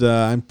 and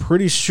I'm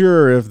pretty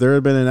sure if there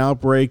had been an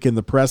outbreak in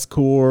the press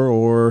corps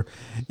or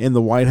in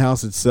the White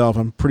House itself,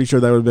 I'm pretty sure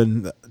that would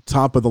have been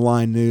top of the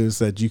line news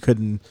that you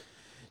couldn't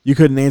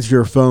answer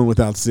your phone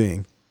without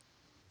seeing.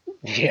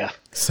 Yeah.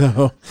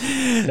 So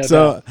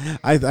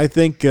I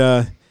think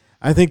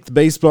the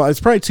baseball, it's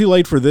probably too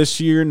late for this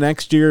year.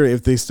 Next year,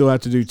 if they still have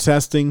to do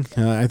testing,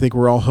 I think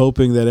we're all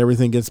hoping that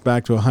everything gets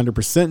back to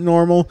 100%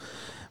 normal.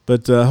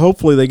 But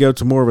hopefully they go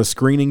to more of a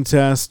screening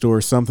test or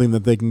something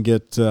that they can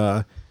get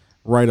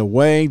right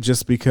away,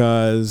 just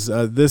because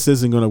this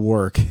isn't going to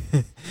work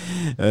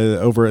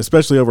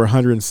especially over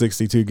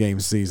 162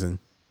 game season.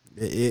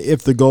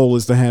 If the goal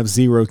is to have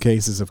 0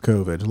 cases of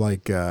COVID,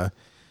 like the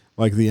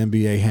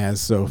NBA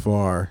has so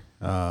far.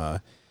 Of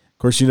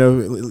course,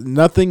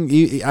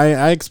 nothing.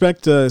 I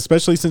expect,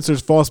 especially since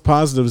there's false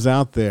positives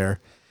out there.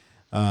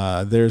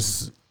 I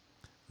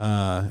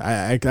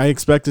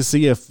expect to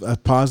see a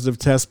positive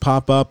test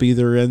pop up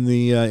either in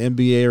the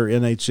NBA or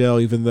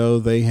NHL, even though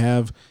they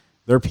have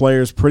their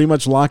players pretty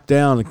much locked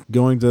down,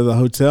 going to the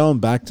hotel and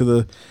back to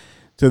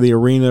the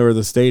arena or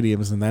the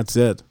stadiums, and that's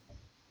it.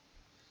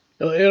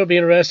 It'll be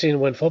interesting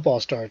when football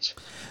starts.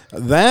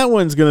 That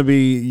one's going to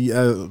be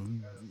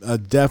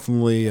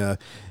definitely a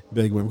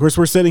big one. Of course,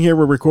 we're sitting here,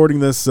 we're recording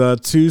this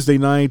Tuesday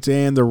night,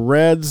 and the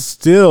Reds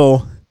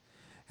still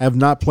have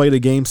not played a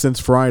game since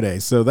Friday.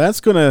 So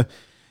that's going to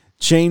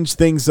change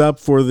things up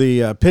for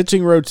the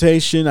pitching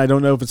rotation. I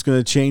don't know if it's going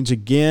to change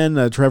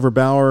again. Trevor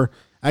Bauer,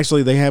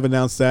 actually, they have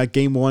announced that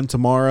Game 1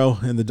 tomorrow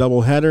in the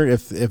doubleheader.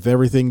 If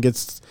everything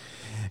gets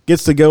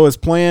to go as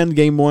planned,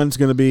 Game 1 is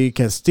going to be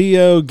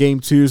Castillo. Game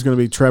 2 is going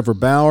to be Trevor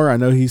Bauer. I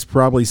know he's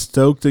probably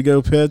stoked to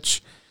go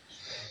pitch.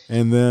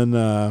 And then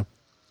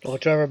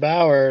Trevor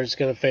Bauer is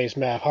going to face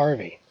Matt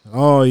Harvey.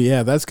 Oh,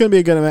 yeah, that's going to be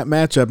a good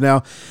matchup.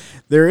 Now,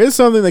 there is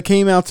something that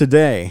came out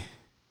today.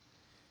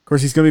 Of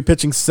course, he's going to be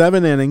pitching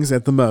 7 innings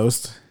at the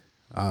most.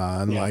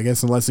 I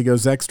guess unless he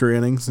goes extra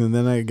innings. And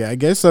then I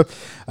guess a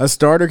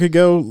starter could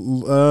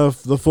go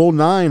the full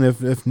 9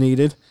 if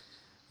needed.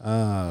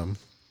 I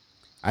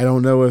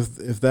don't know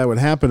if that would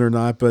happen or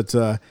not, but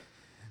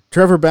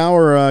Trevor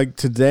Bauer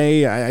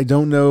today, I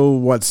don't know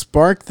what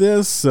sparked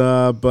this,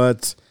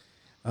 but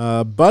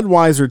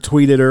Budweiser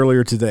tweeted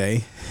earlier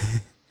today,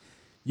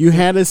 "You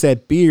had us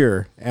at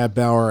beer at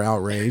Bauer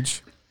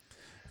Outrage.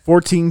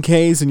 14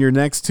 Ks in your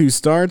next 2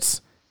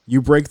 starts,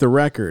 you break the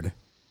record,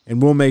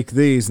 and we'll make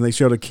these." And they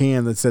showed a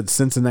can that said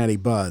Cincinnati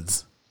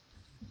Buds.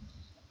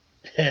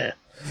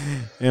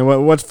 And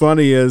what's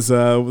funny is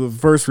the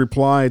first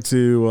reply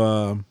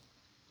to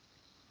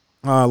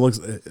one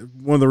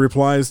of the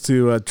replies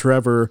to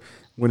Trevor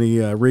when he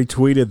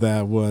retweeted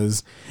that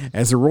was,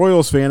 "As a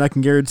Royals fan, I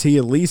can guarantee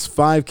at least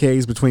 5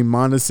 Ks between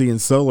Mondesi and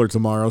Soler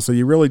tomorrow, so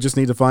you really just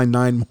need to find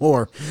 9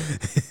 more."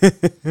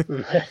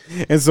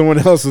 And someone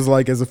else was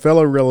like, "As a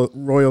fellow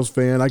Royals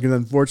fan, I can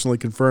unfortunately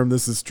confirm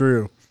this is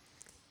true."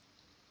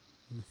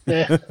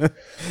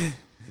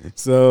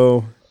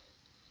 So...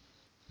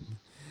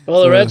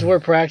 Well, the Reds were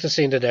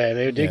practicing today.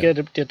 They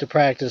did get to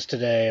practice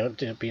today,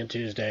 being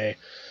Tuesday.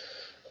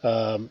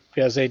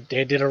 Because they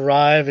did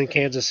arrive in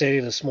Kansas City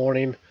this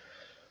morning.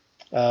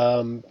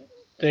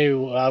 They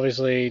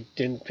obviously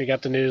didn't pick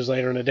up the news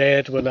later in the day.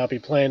 It would not be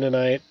playing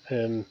tonight,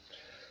 and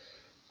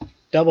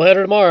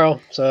doubleheader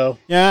tomorrow. So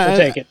we'll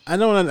take it.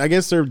 I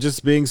guess they're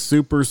just being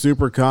super,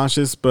 super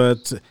cautious.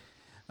 But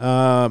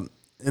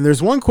and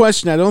there's one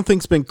question I don't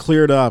think's been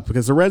cleared up,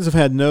 because the Reds have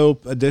had no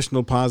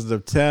additional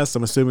positive tests.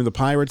 I'm assuming the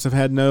Pirates have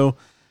had no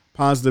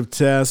positive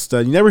test.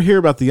 You never hear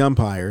about the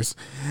umpires,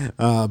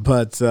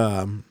 but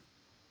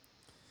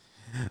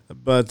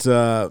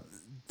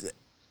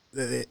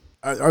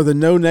are the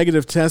no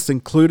negative tests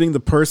including the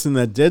person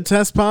that did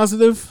test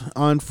positive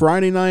on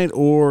Friday night,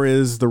 or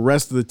is the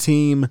rest of the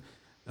team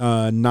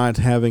not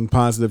having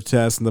positive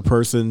tests and the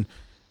person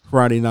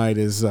Friday night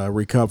is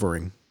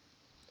recovering?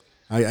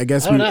 I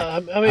guess we.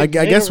 I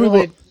guess we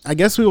will. I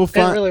guess we will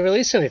find. Can't really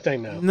release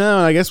anything now. No,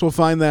 I guess we'll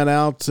find that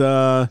out.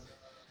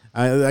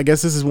 I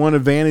guess this is one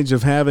advantage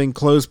of having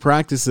closed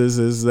practices,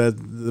 is that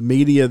the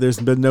media. There's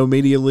been no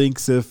media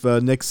leaks if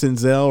Nick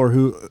Senzel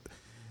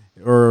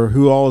or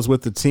who all is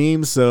with the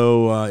team.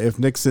 So if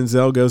Nick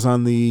Senzel goes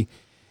on the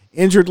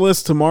injured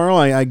list tomorrow,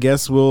 I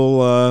guess we'll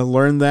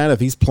learn that if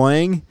he's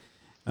playing.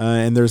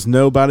 And there's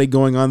nobody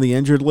going on the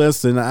injured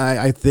list, and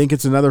I think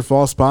it's another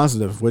false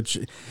positive, which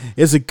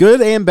is a good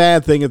and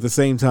bad thing at the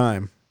same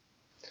time.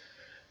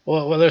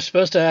 Well, they're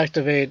supposed to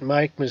activate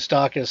Mike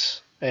Moustakas,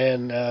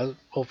 and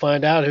we'll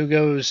find out who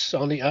goes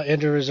on the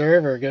injured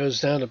reserve or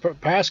goes down to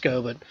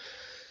Pasco, but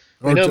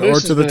or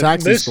to the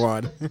taxi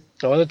squad.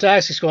 Or the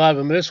taxi squad,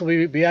 but Moose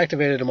will be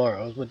activated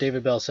tomorrow, is what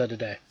David Bell said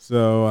today.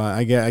 So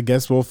I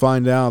guess we'll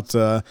find out.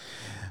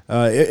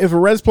 If a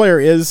Reds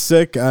player is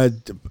sick,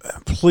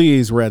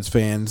 please, Reds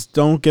fans,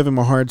 don't give him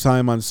a hard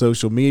time on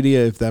social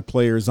media. If that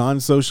player is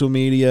on social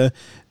media,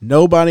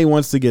 nobody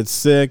wants to get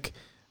sick.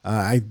 We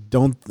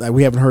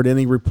haven't heard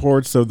any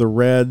reports of the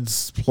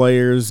Reds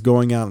players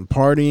going out and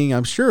partying.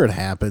 I'm sure it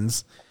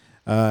happens.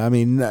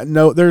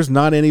 No, there's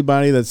not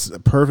anybody that's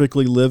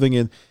perfectly living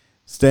and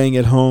staying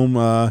at home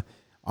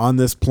on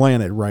this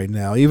planet right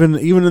now. Even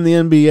in the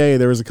NBA,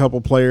 there was a couple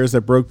players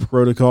that broke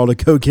protocol to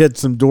go get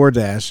some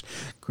DoorDash,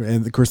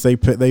 and of course they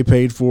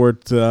paid for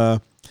it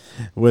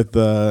with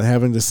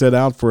having to sit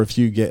out for a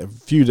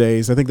few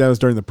days. I think that was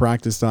during the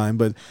practice time.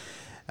 But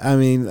I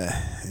mean,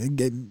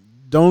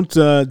 don't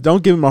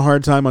give him a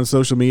hard time on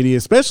social media,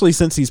 especially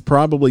since he's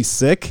probably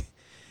sick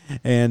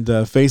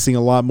and facing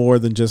a lot more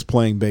than just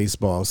playing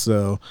baseball.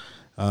 So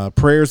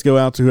Prayers go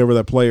out to whoever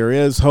that player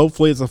is.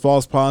 Hopefully it's a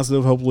false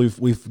positive. Hopefully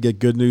we get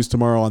good news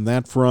tomorrow on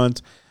that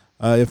front.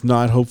 If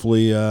not,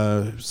 hopefully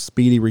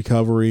speedy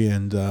recovery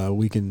and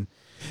we can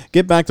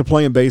get back to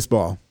playing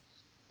baseball.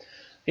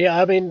 Yeah,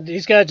 I mean,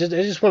 these guys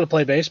they just want to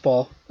play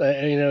baseball.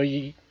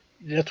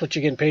 That's what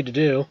you're getting paid to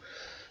do.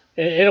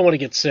 They don't want to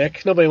get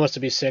sick. Nobody wants to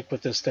be sick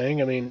with this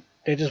thing. I mean,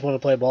 they just want to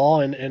play ball,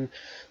 and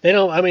they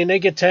don't. I mean, they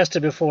get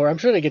tested before. I'm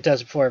sure they get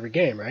tested before every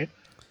game, right?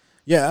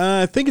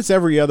 Yeah, I think it's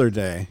every other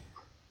day.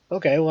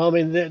 Okay, well, I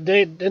mean,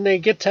 they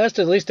get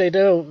tested. At least they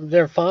know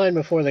they're fine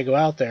before they go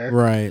out there.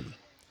 Right.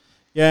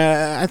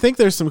 Yeah, I think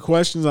there's some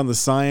questions on the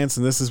science,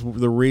 and this is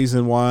the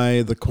reason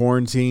why the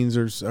quarantines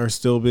are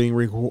still being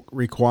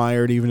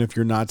required, even if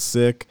you're not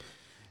sick.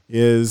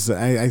 Is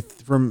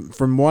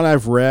from what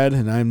I've read,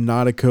 and I'm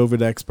not a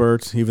COVID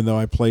expert, even though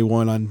I play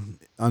one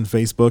on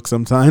Facebook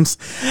sometimes.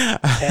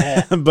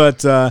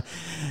 But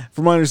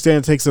from what I understand,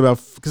 it takes about,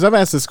 because I've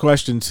asked this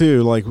question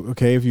too, like,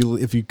 okay,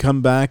 if you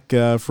come back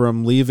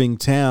from leaving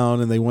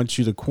town and they want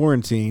you to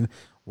quarantine,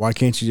 why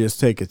can't you just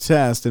take a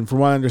test? And from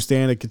what I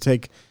understand, it could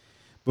take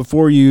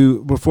before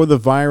the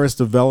virus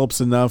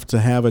develops enough to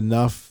have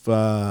enough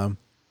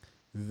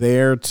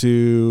there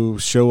to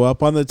show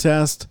up on the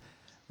test.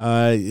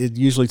 It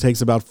usually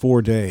takes about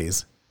 4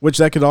 days, which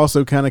that could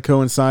also kind of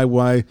coincide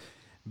why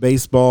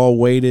baseball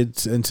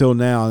waited until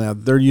now. Now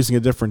they're using a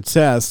different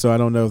test, so I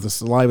don't know if the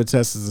saliva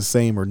test is the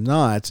same or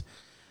not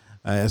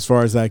as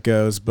far as that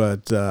goes.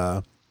 But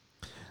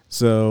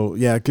so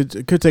yeah,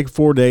 it could take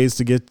 4 days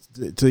to get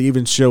to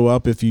even show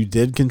up if you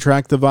did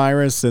contract the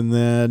virus, and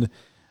then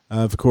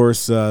of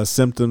course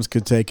symptoms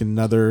could take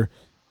another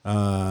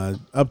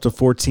up to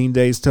 14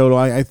 days total.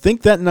 I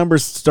think that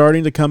number's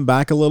starting to come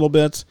back a little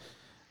bit.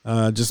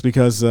 Just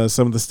because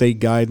some of the state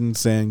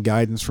guidance and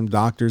guidance from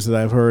doctors that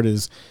I've heard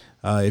is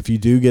if you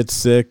do get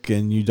sick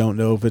and you don't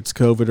know if it's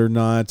COVID or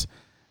not,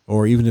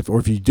 or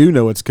if you do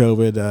know it's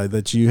COVID,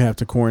 that you have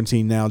to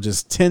quarantine now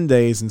just 10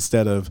 days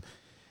instead of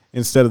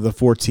the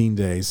 14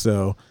 days.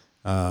 So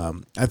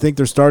I think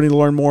they're starting to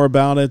learn more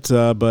about it.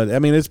 But I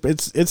mean,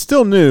 it's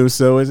still new,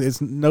 so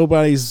it's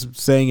nobody's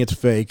saying it's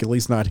fake, at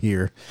least not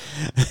here.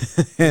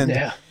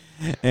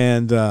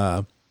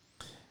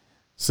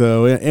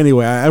 So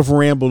anyway, I've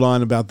rambled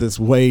on about this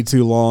way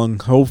too long.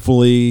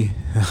 Hopefully,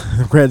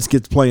 the Reds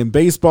get to playing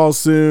baseball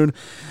soon.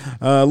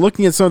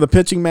 Looking at some of the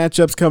pitching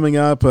matchups coming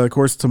up, of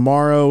course,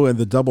 tomorrow in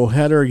the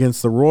doubleheader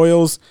against the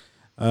Royals.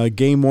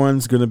 Game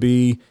 1's going to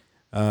be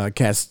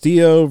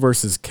Castillo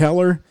versus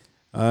Keller.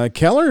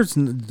 Keller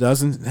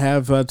doesn't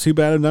have too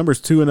bad of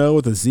numbers, 2-0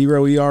 with a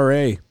 0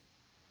 ERA.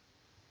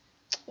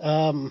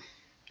 I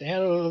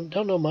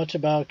don't know much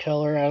about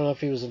Keller. I don't know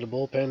if he was in the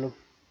bullpen.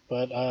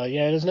 But, he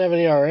doesn't have an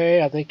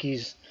ERA. I think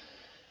he's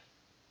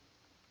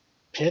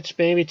pitched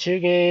maybe 2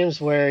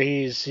 games where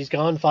he's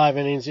gone 5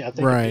 innings. I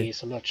think right. A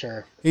piece. I'm not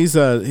sure. He's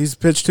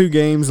pitched 2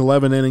 games,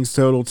 11 innings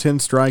total, 10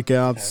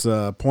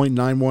 strikeouts,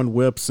 .91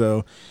 whip.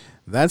 So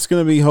that's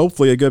going to be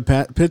hopefully a good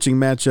pitching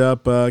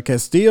matchup.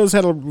 Castillo's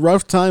had a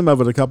rough time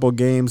of it a couple of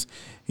games.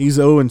 He's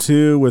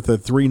 0-2 with a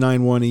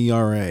 3.91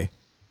 ERA.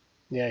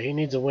 Yeah, he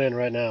needs a win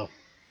right now.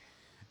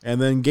 And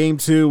then game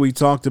 2, we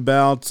talked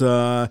about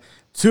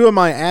 2 of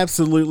my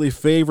absolutely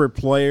favorite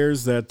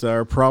players that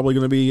are probably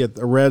going to be at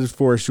the Reds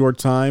for a short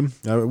time.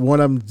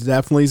 One of them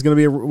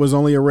definitely was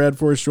only a Red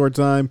for a short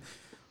time.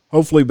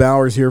 Hopefully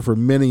Bauer's here for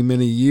many,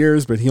 many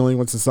years, but he only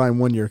wants to sign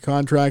 1-year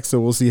contract, so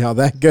we'll see how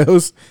that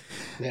goes.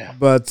 Yeah.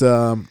 But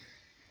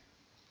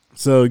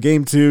so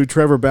game 2,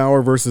 Trevor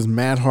Bauer versus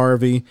Matt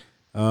Harvey.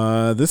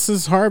 This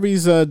is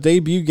Harvey's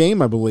debut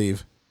game, I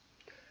believe.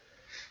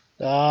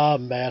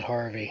 Matt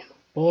Harvey.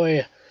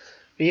 Boy,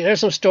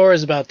 there's some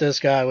stories about this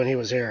guy when he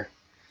was here.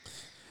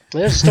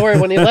 There's a story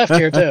when he left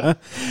here, too.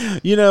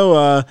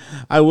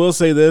 I will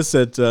say this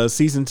at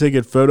Season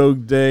Ticket Photo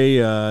Day.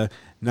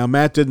 Now,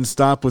 Matt didn't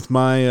stop with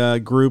my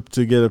group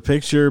to get a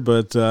picture,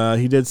 but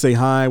he did say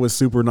hi, was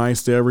super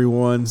nice to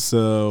everyone.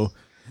 So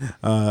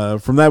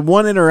from that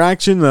one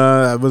interaction,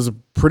 was a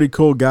pretty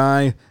cool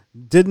guy.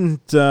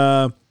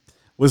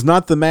 Was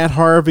not the Matt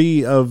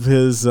Harvey of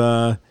his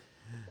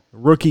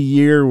rookie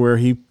year where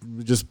he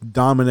just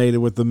dominated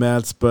with the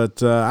Mets,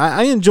 but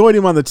I enjoyed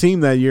him on the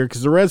team that year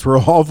because the Reds were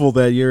awful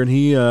that year, and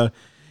he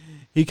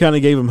kind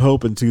of gave him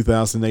hope in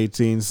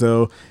 2018.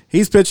 So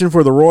he's pitching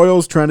for the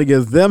Royals, trying to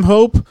give them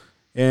hope,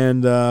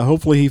 and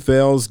hopefully he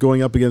fails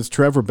going up against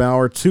Trevor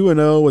Bauer,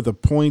 2-0 with a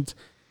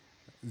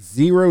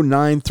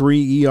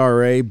 .093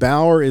 ERA.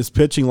 Bauer is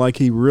pitching like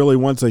he really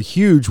wants a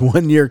huge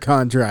 1-year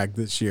contract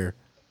this year.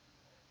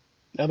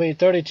 I mean,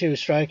 32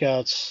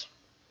 strikeouts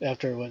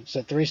after,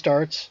 3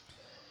 starts?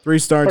 3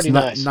 starts,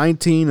 nice.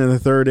 19 in the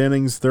 3rd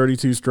innings,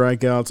 32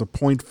 strikeouts, a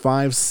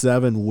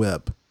 .57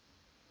 whip.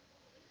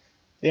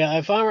 Yeah,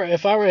 if I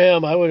were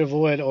him, I would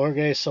avoid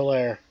Jorge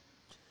Soler.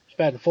 He's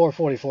batting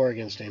 .444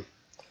 against him.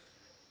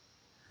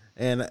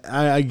 And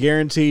I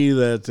guarantee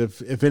that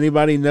if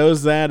anybody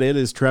knows that, it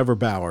is Trevor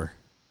Bauer.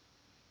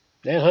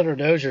 Dan Hunter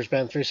Dozier's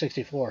batting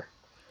 .364.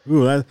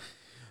 Ooh,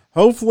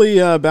 hopefully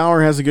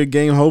Bauer has a good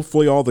game.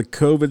 Hopefully all the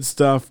COVID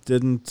stuff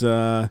didn't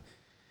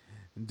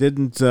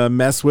didn't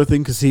mess with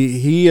him because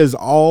he is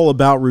all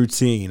about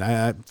routine.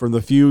 From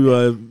the few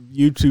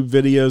YouTube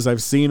videos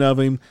I've seen of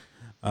him,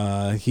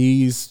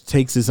 he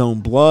takes his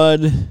own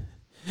blood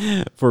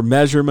for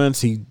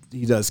measurements. He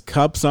does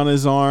cups on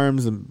his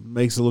arms and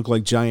makes it look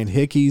like giant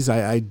hickeys.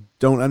 I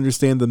don't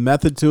understand the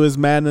method to his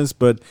madness,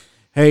 but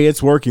hey,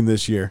 it's working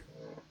this year.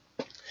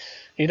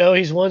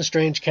 He's one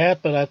strange cat,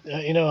 but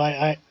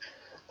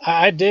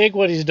I dig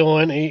what he's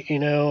doing.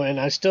 And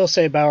I still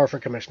say Bauer for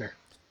commissioner.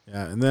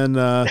 Yeah, and then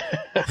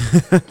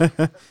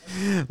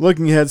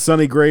looking ahead,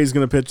 Sonny Gray is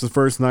going to pitch the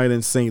first night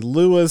in St.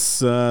 Louis.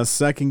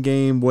 Second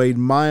game, Wade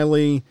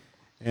Miley.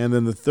 And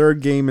then the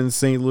third game in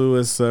St.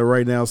 Louis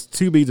right now is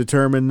to be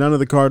determined. None of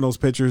the Cardinals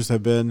pitchers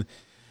have been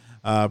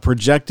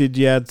projected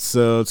yet,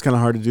 so it's kind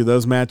of hard to do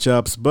those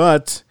matchups.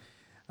 But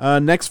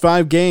next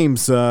 5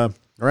 games, or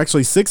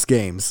actually 6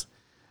 games,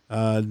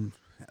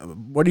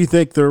 what do you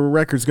think their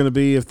record's going to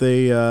be if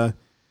they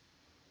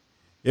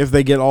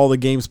get all the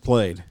games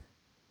played?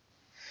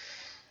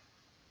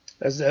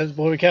 As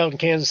what we count in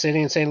Kansas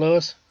City and St.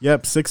 Louis?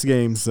 Yep, 6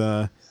 games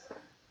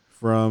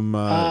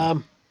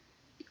from.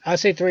 I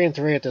say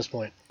 3-3 at this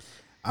point.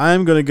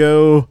 I'm gonna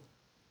go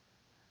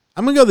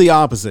the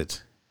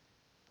opposite.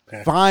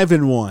 Okay.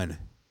 5-1.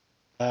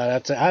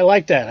 I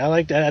like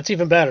that. That's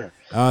even better.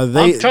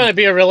 I'm trying to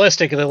be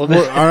realistic a little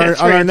bit. On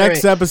our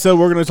next episode,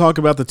 we're going to talk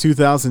about the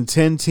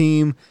 2010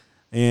 team,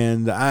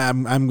 and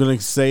I'm going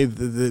to say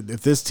that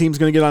if this team's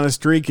going to get on a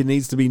streak, it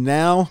needs to be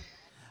now.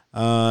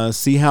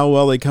 See how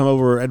well they come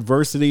over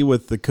adversity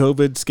with the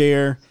COVID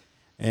scare,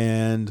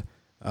 and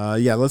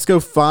let's go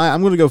 5.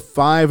 I'm going to go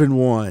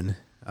 5-1.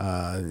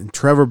 And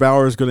Trevor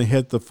Bauer is going to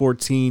hit the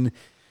 14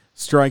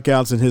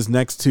 strikeouts in his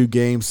next 2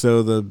 games.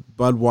 So the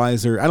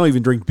Budweiser, I don't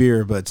even drink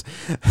beer, but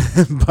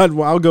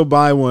I'll go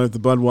buy one if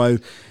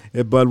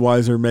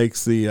Budweiser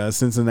makes the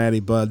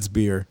Cincinnati Buds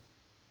beer.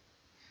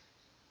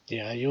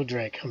 Yeah, you'll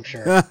drink, I'm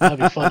sure. That'll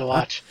be fun to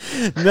watch.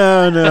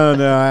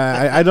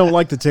 No. I don't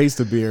like the taste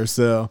of beer.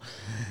 So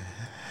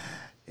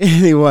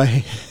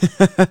anyway,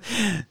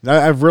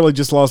 I've really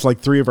just lost like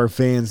 3 of our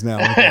fans now.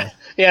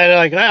 Yeah, they're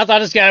like, I thought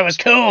this guy was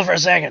cool for a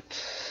second.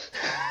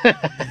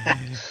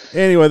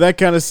 Anyway, that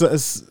kind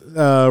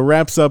of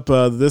wraps up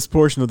this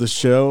portion of the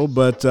show.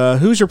 But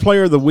who's your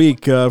player of the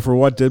week for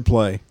What Did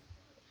Play?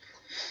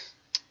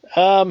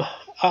 I'm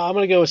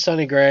going to go with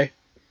Sonny Gray.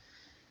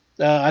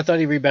 I thought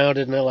he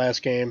rebounded in that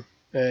last game.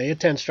 He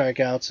had 10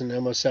 strikeouts in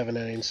almost 7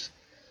 innings.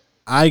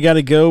 I got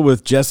to go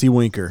with Jesse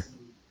Winker.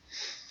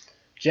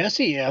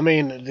 Jesse,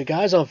 the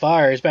guy's on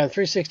fire. He's batting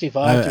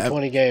 365 through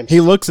 20 games.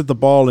 He looks at the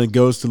ball and it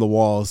goes to the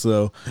wall.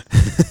 So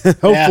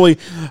hopefully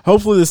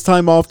this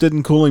time off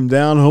didn't cool him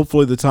down.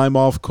 Hopefully the time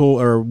off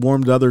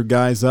warmed other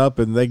guys up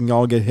and they can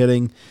all get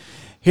hitting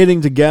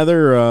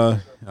together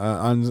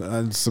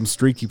on some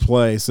streaky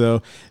play.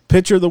 So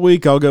pitcher of the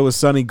week, I'll go with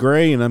Sonny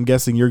Gray, and I'm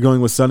guessing you're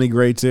going with Sonny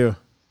Gray too.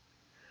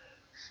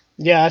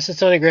 Yeah, I said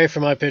Sonny Gray for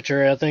my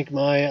pitcher. I think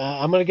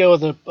I'm going to go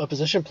with a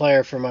position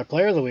player for my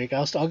player of the week.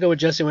 I'll go with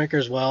Jesse Winker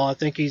as well. I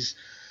think he's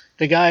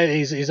the guy.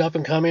 He's up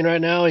and coming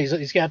right now.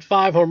 He's got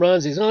 5 home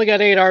runs. He's only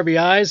got 8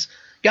 RBIs.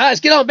 Guys,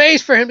 get on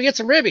base for him to get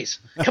some ribbies.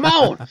 Come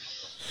on.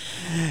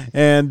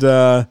 And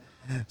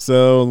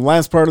so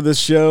last part of this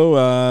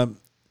show,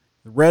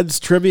 Reds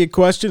trivia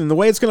question. And the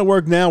way it's going to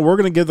work now, we're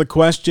going to give the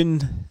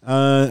question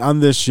on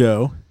this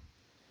show.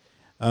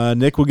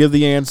 Nick will give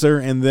the answer,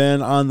 and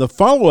then on the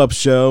follow-up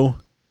show,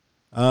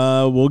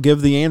 we'll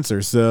give the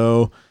answer.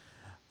 So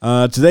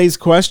today's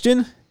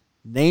question,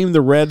 name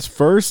the Reds'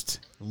 first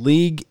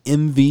league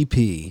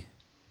MVP.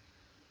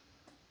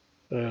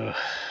 You're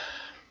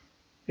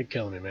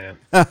killing me, man.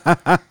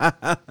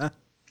 I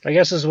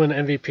guess this is when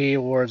MVP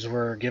awards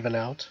were given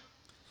out.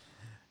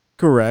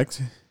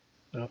 Correct.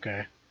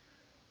 Okay.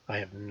 I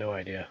have no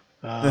idea.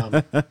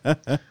 I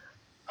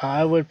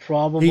would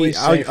probably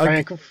say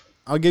Frank.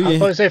 I'll give you. I'll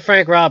probably say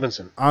Frank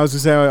Robinson. I was going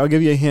to say I'll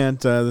give you a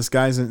hint. This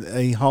guy's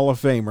a Hall of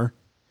Famer.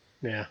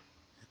 Yeah.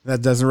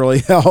 That doesn't really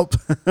help.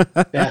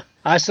 Yeah.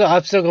 I'm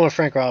still going with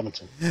Frank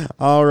Robinson.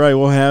 All right,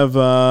 we'll have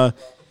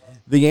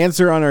the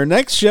answer on our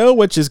next show,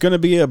 which is going to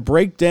be a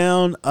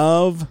breakdown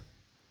of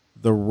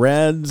the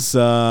Reds'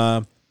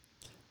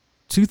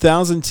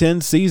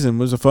 2010 season. It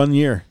was a fun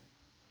year.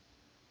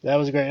 That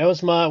was great. That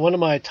was one of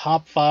my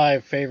top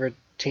 5 favorite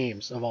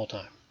teams of all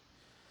time.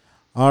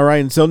 All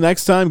right, until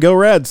next time, go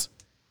Reds.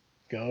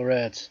 Go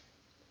Reds.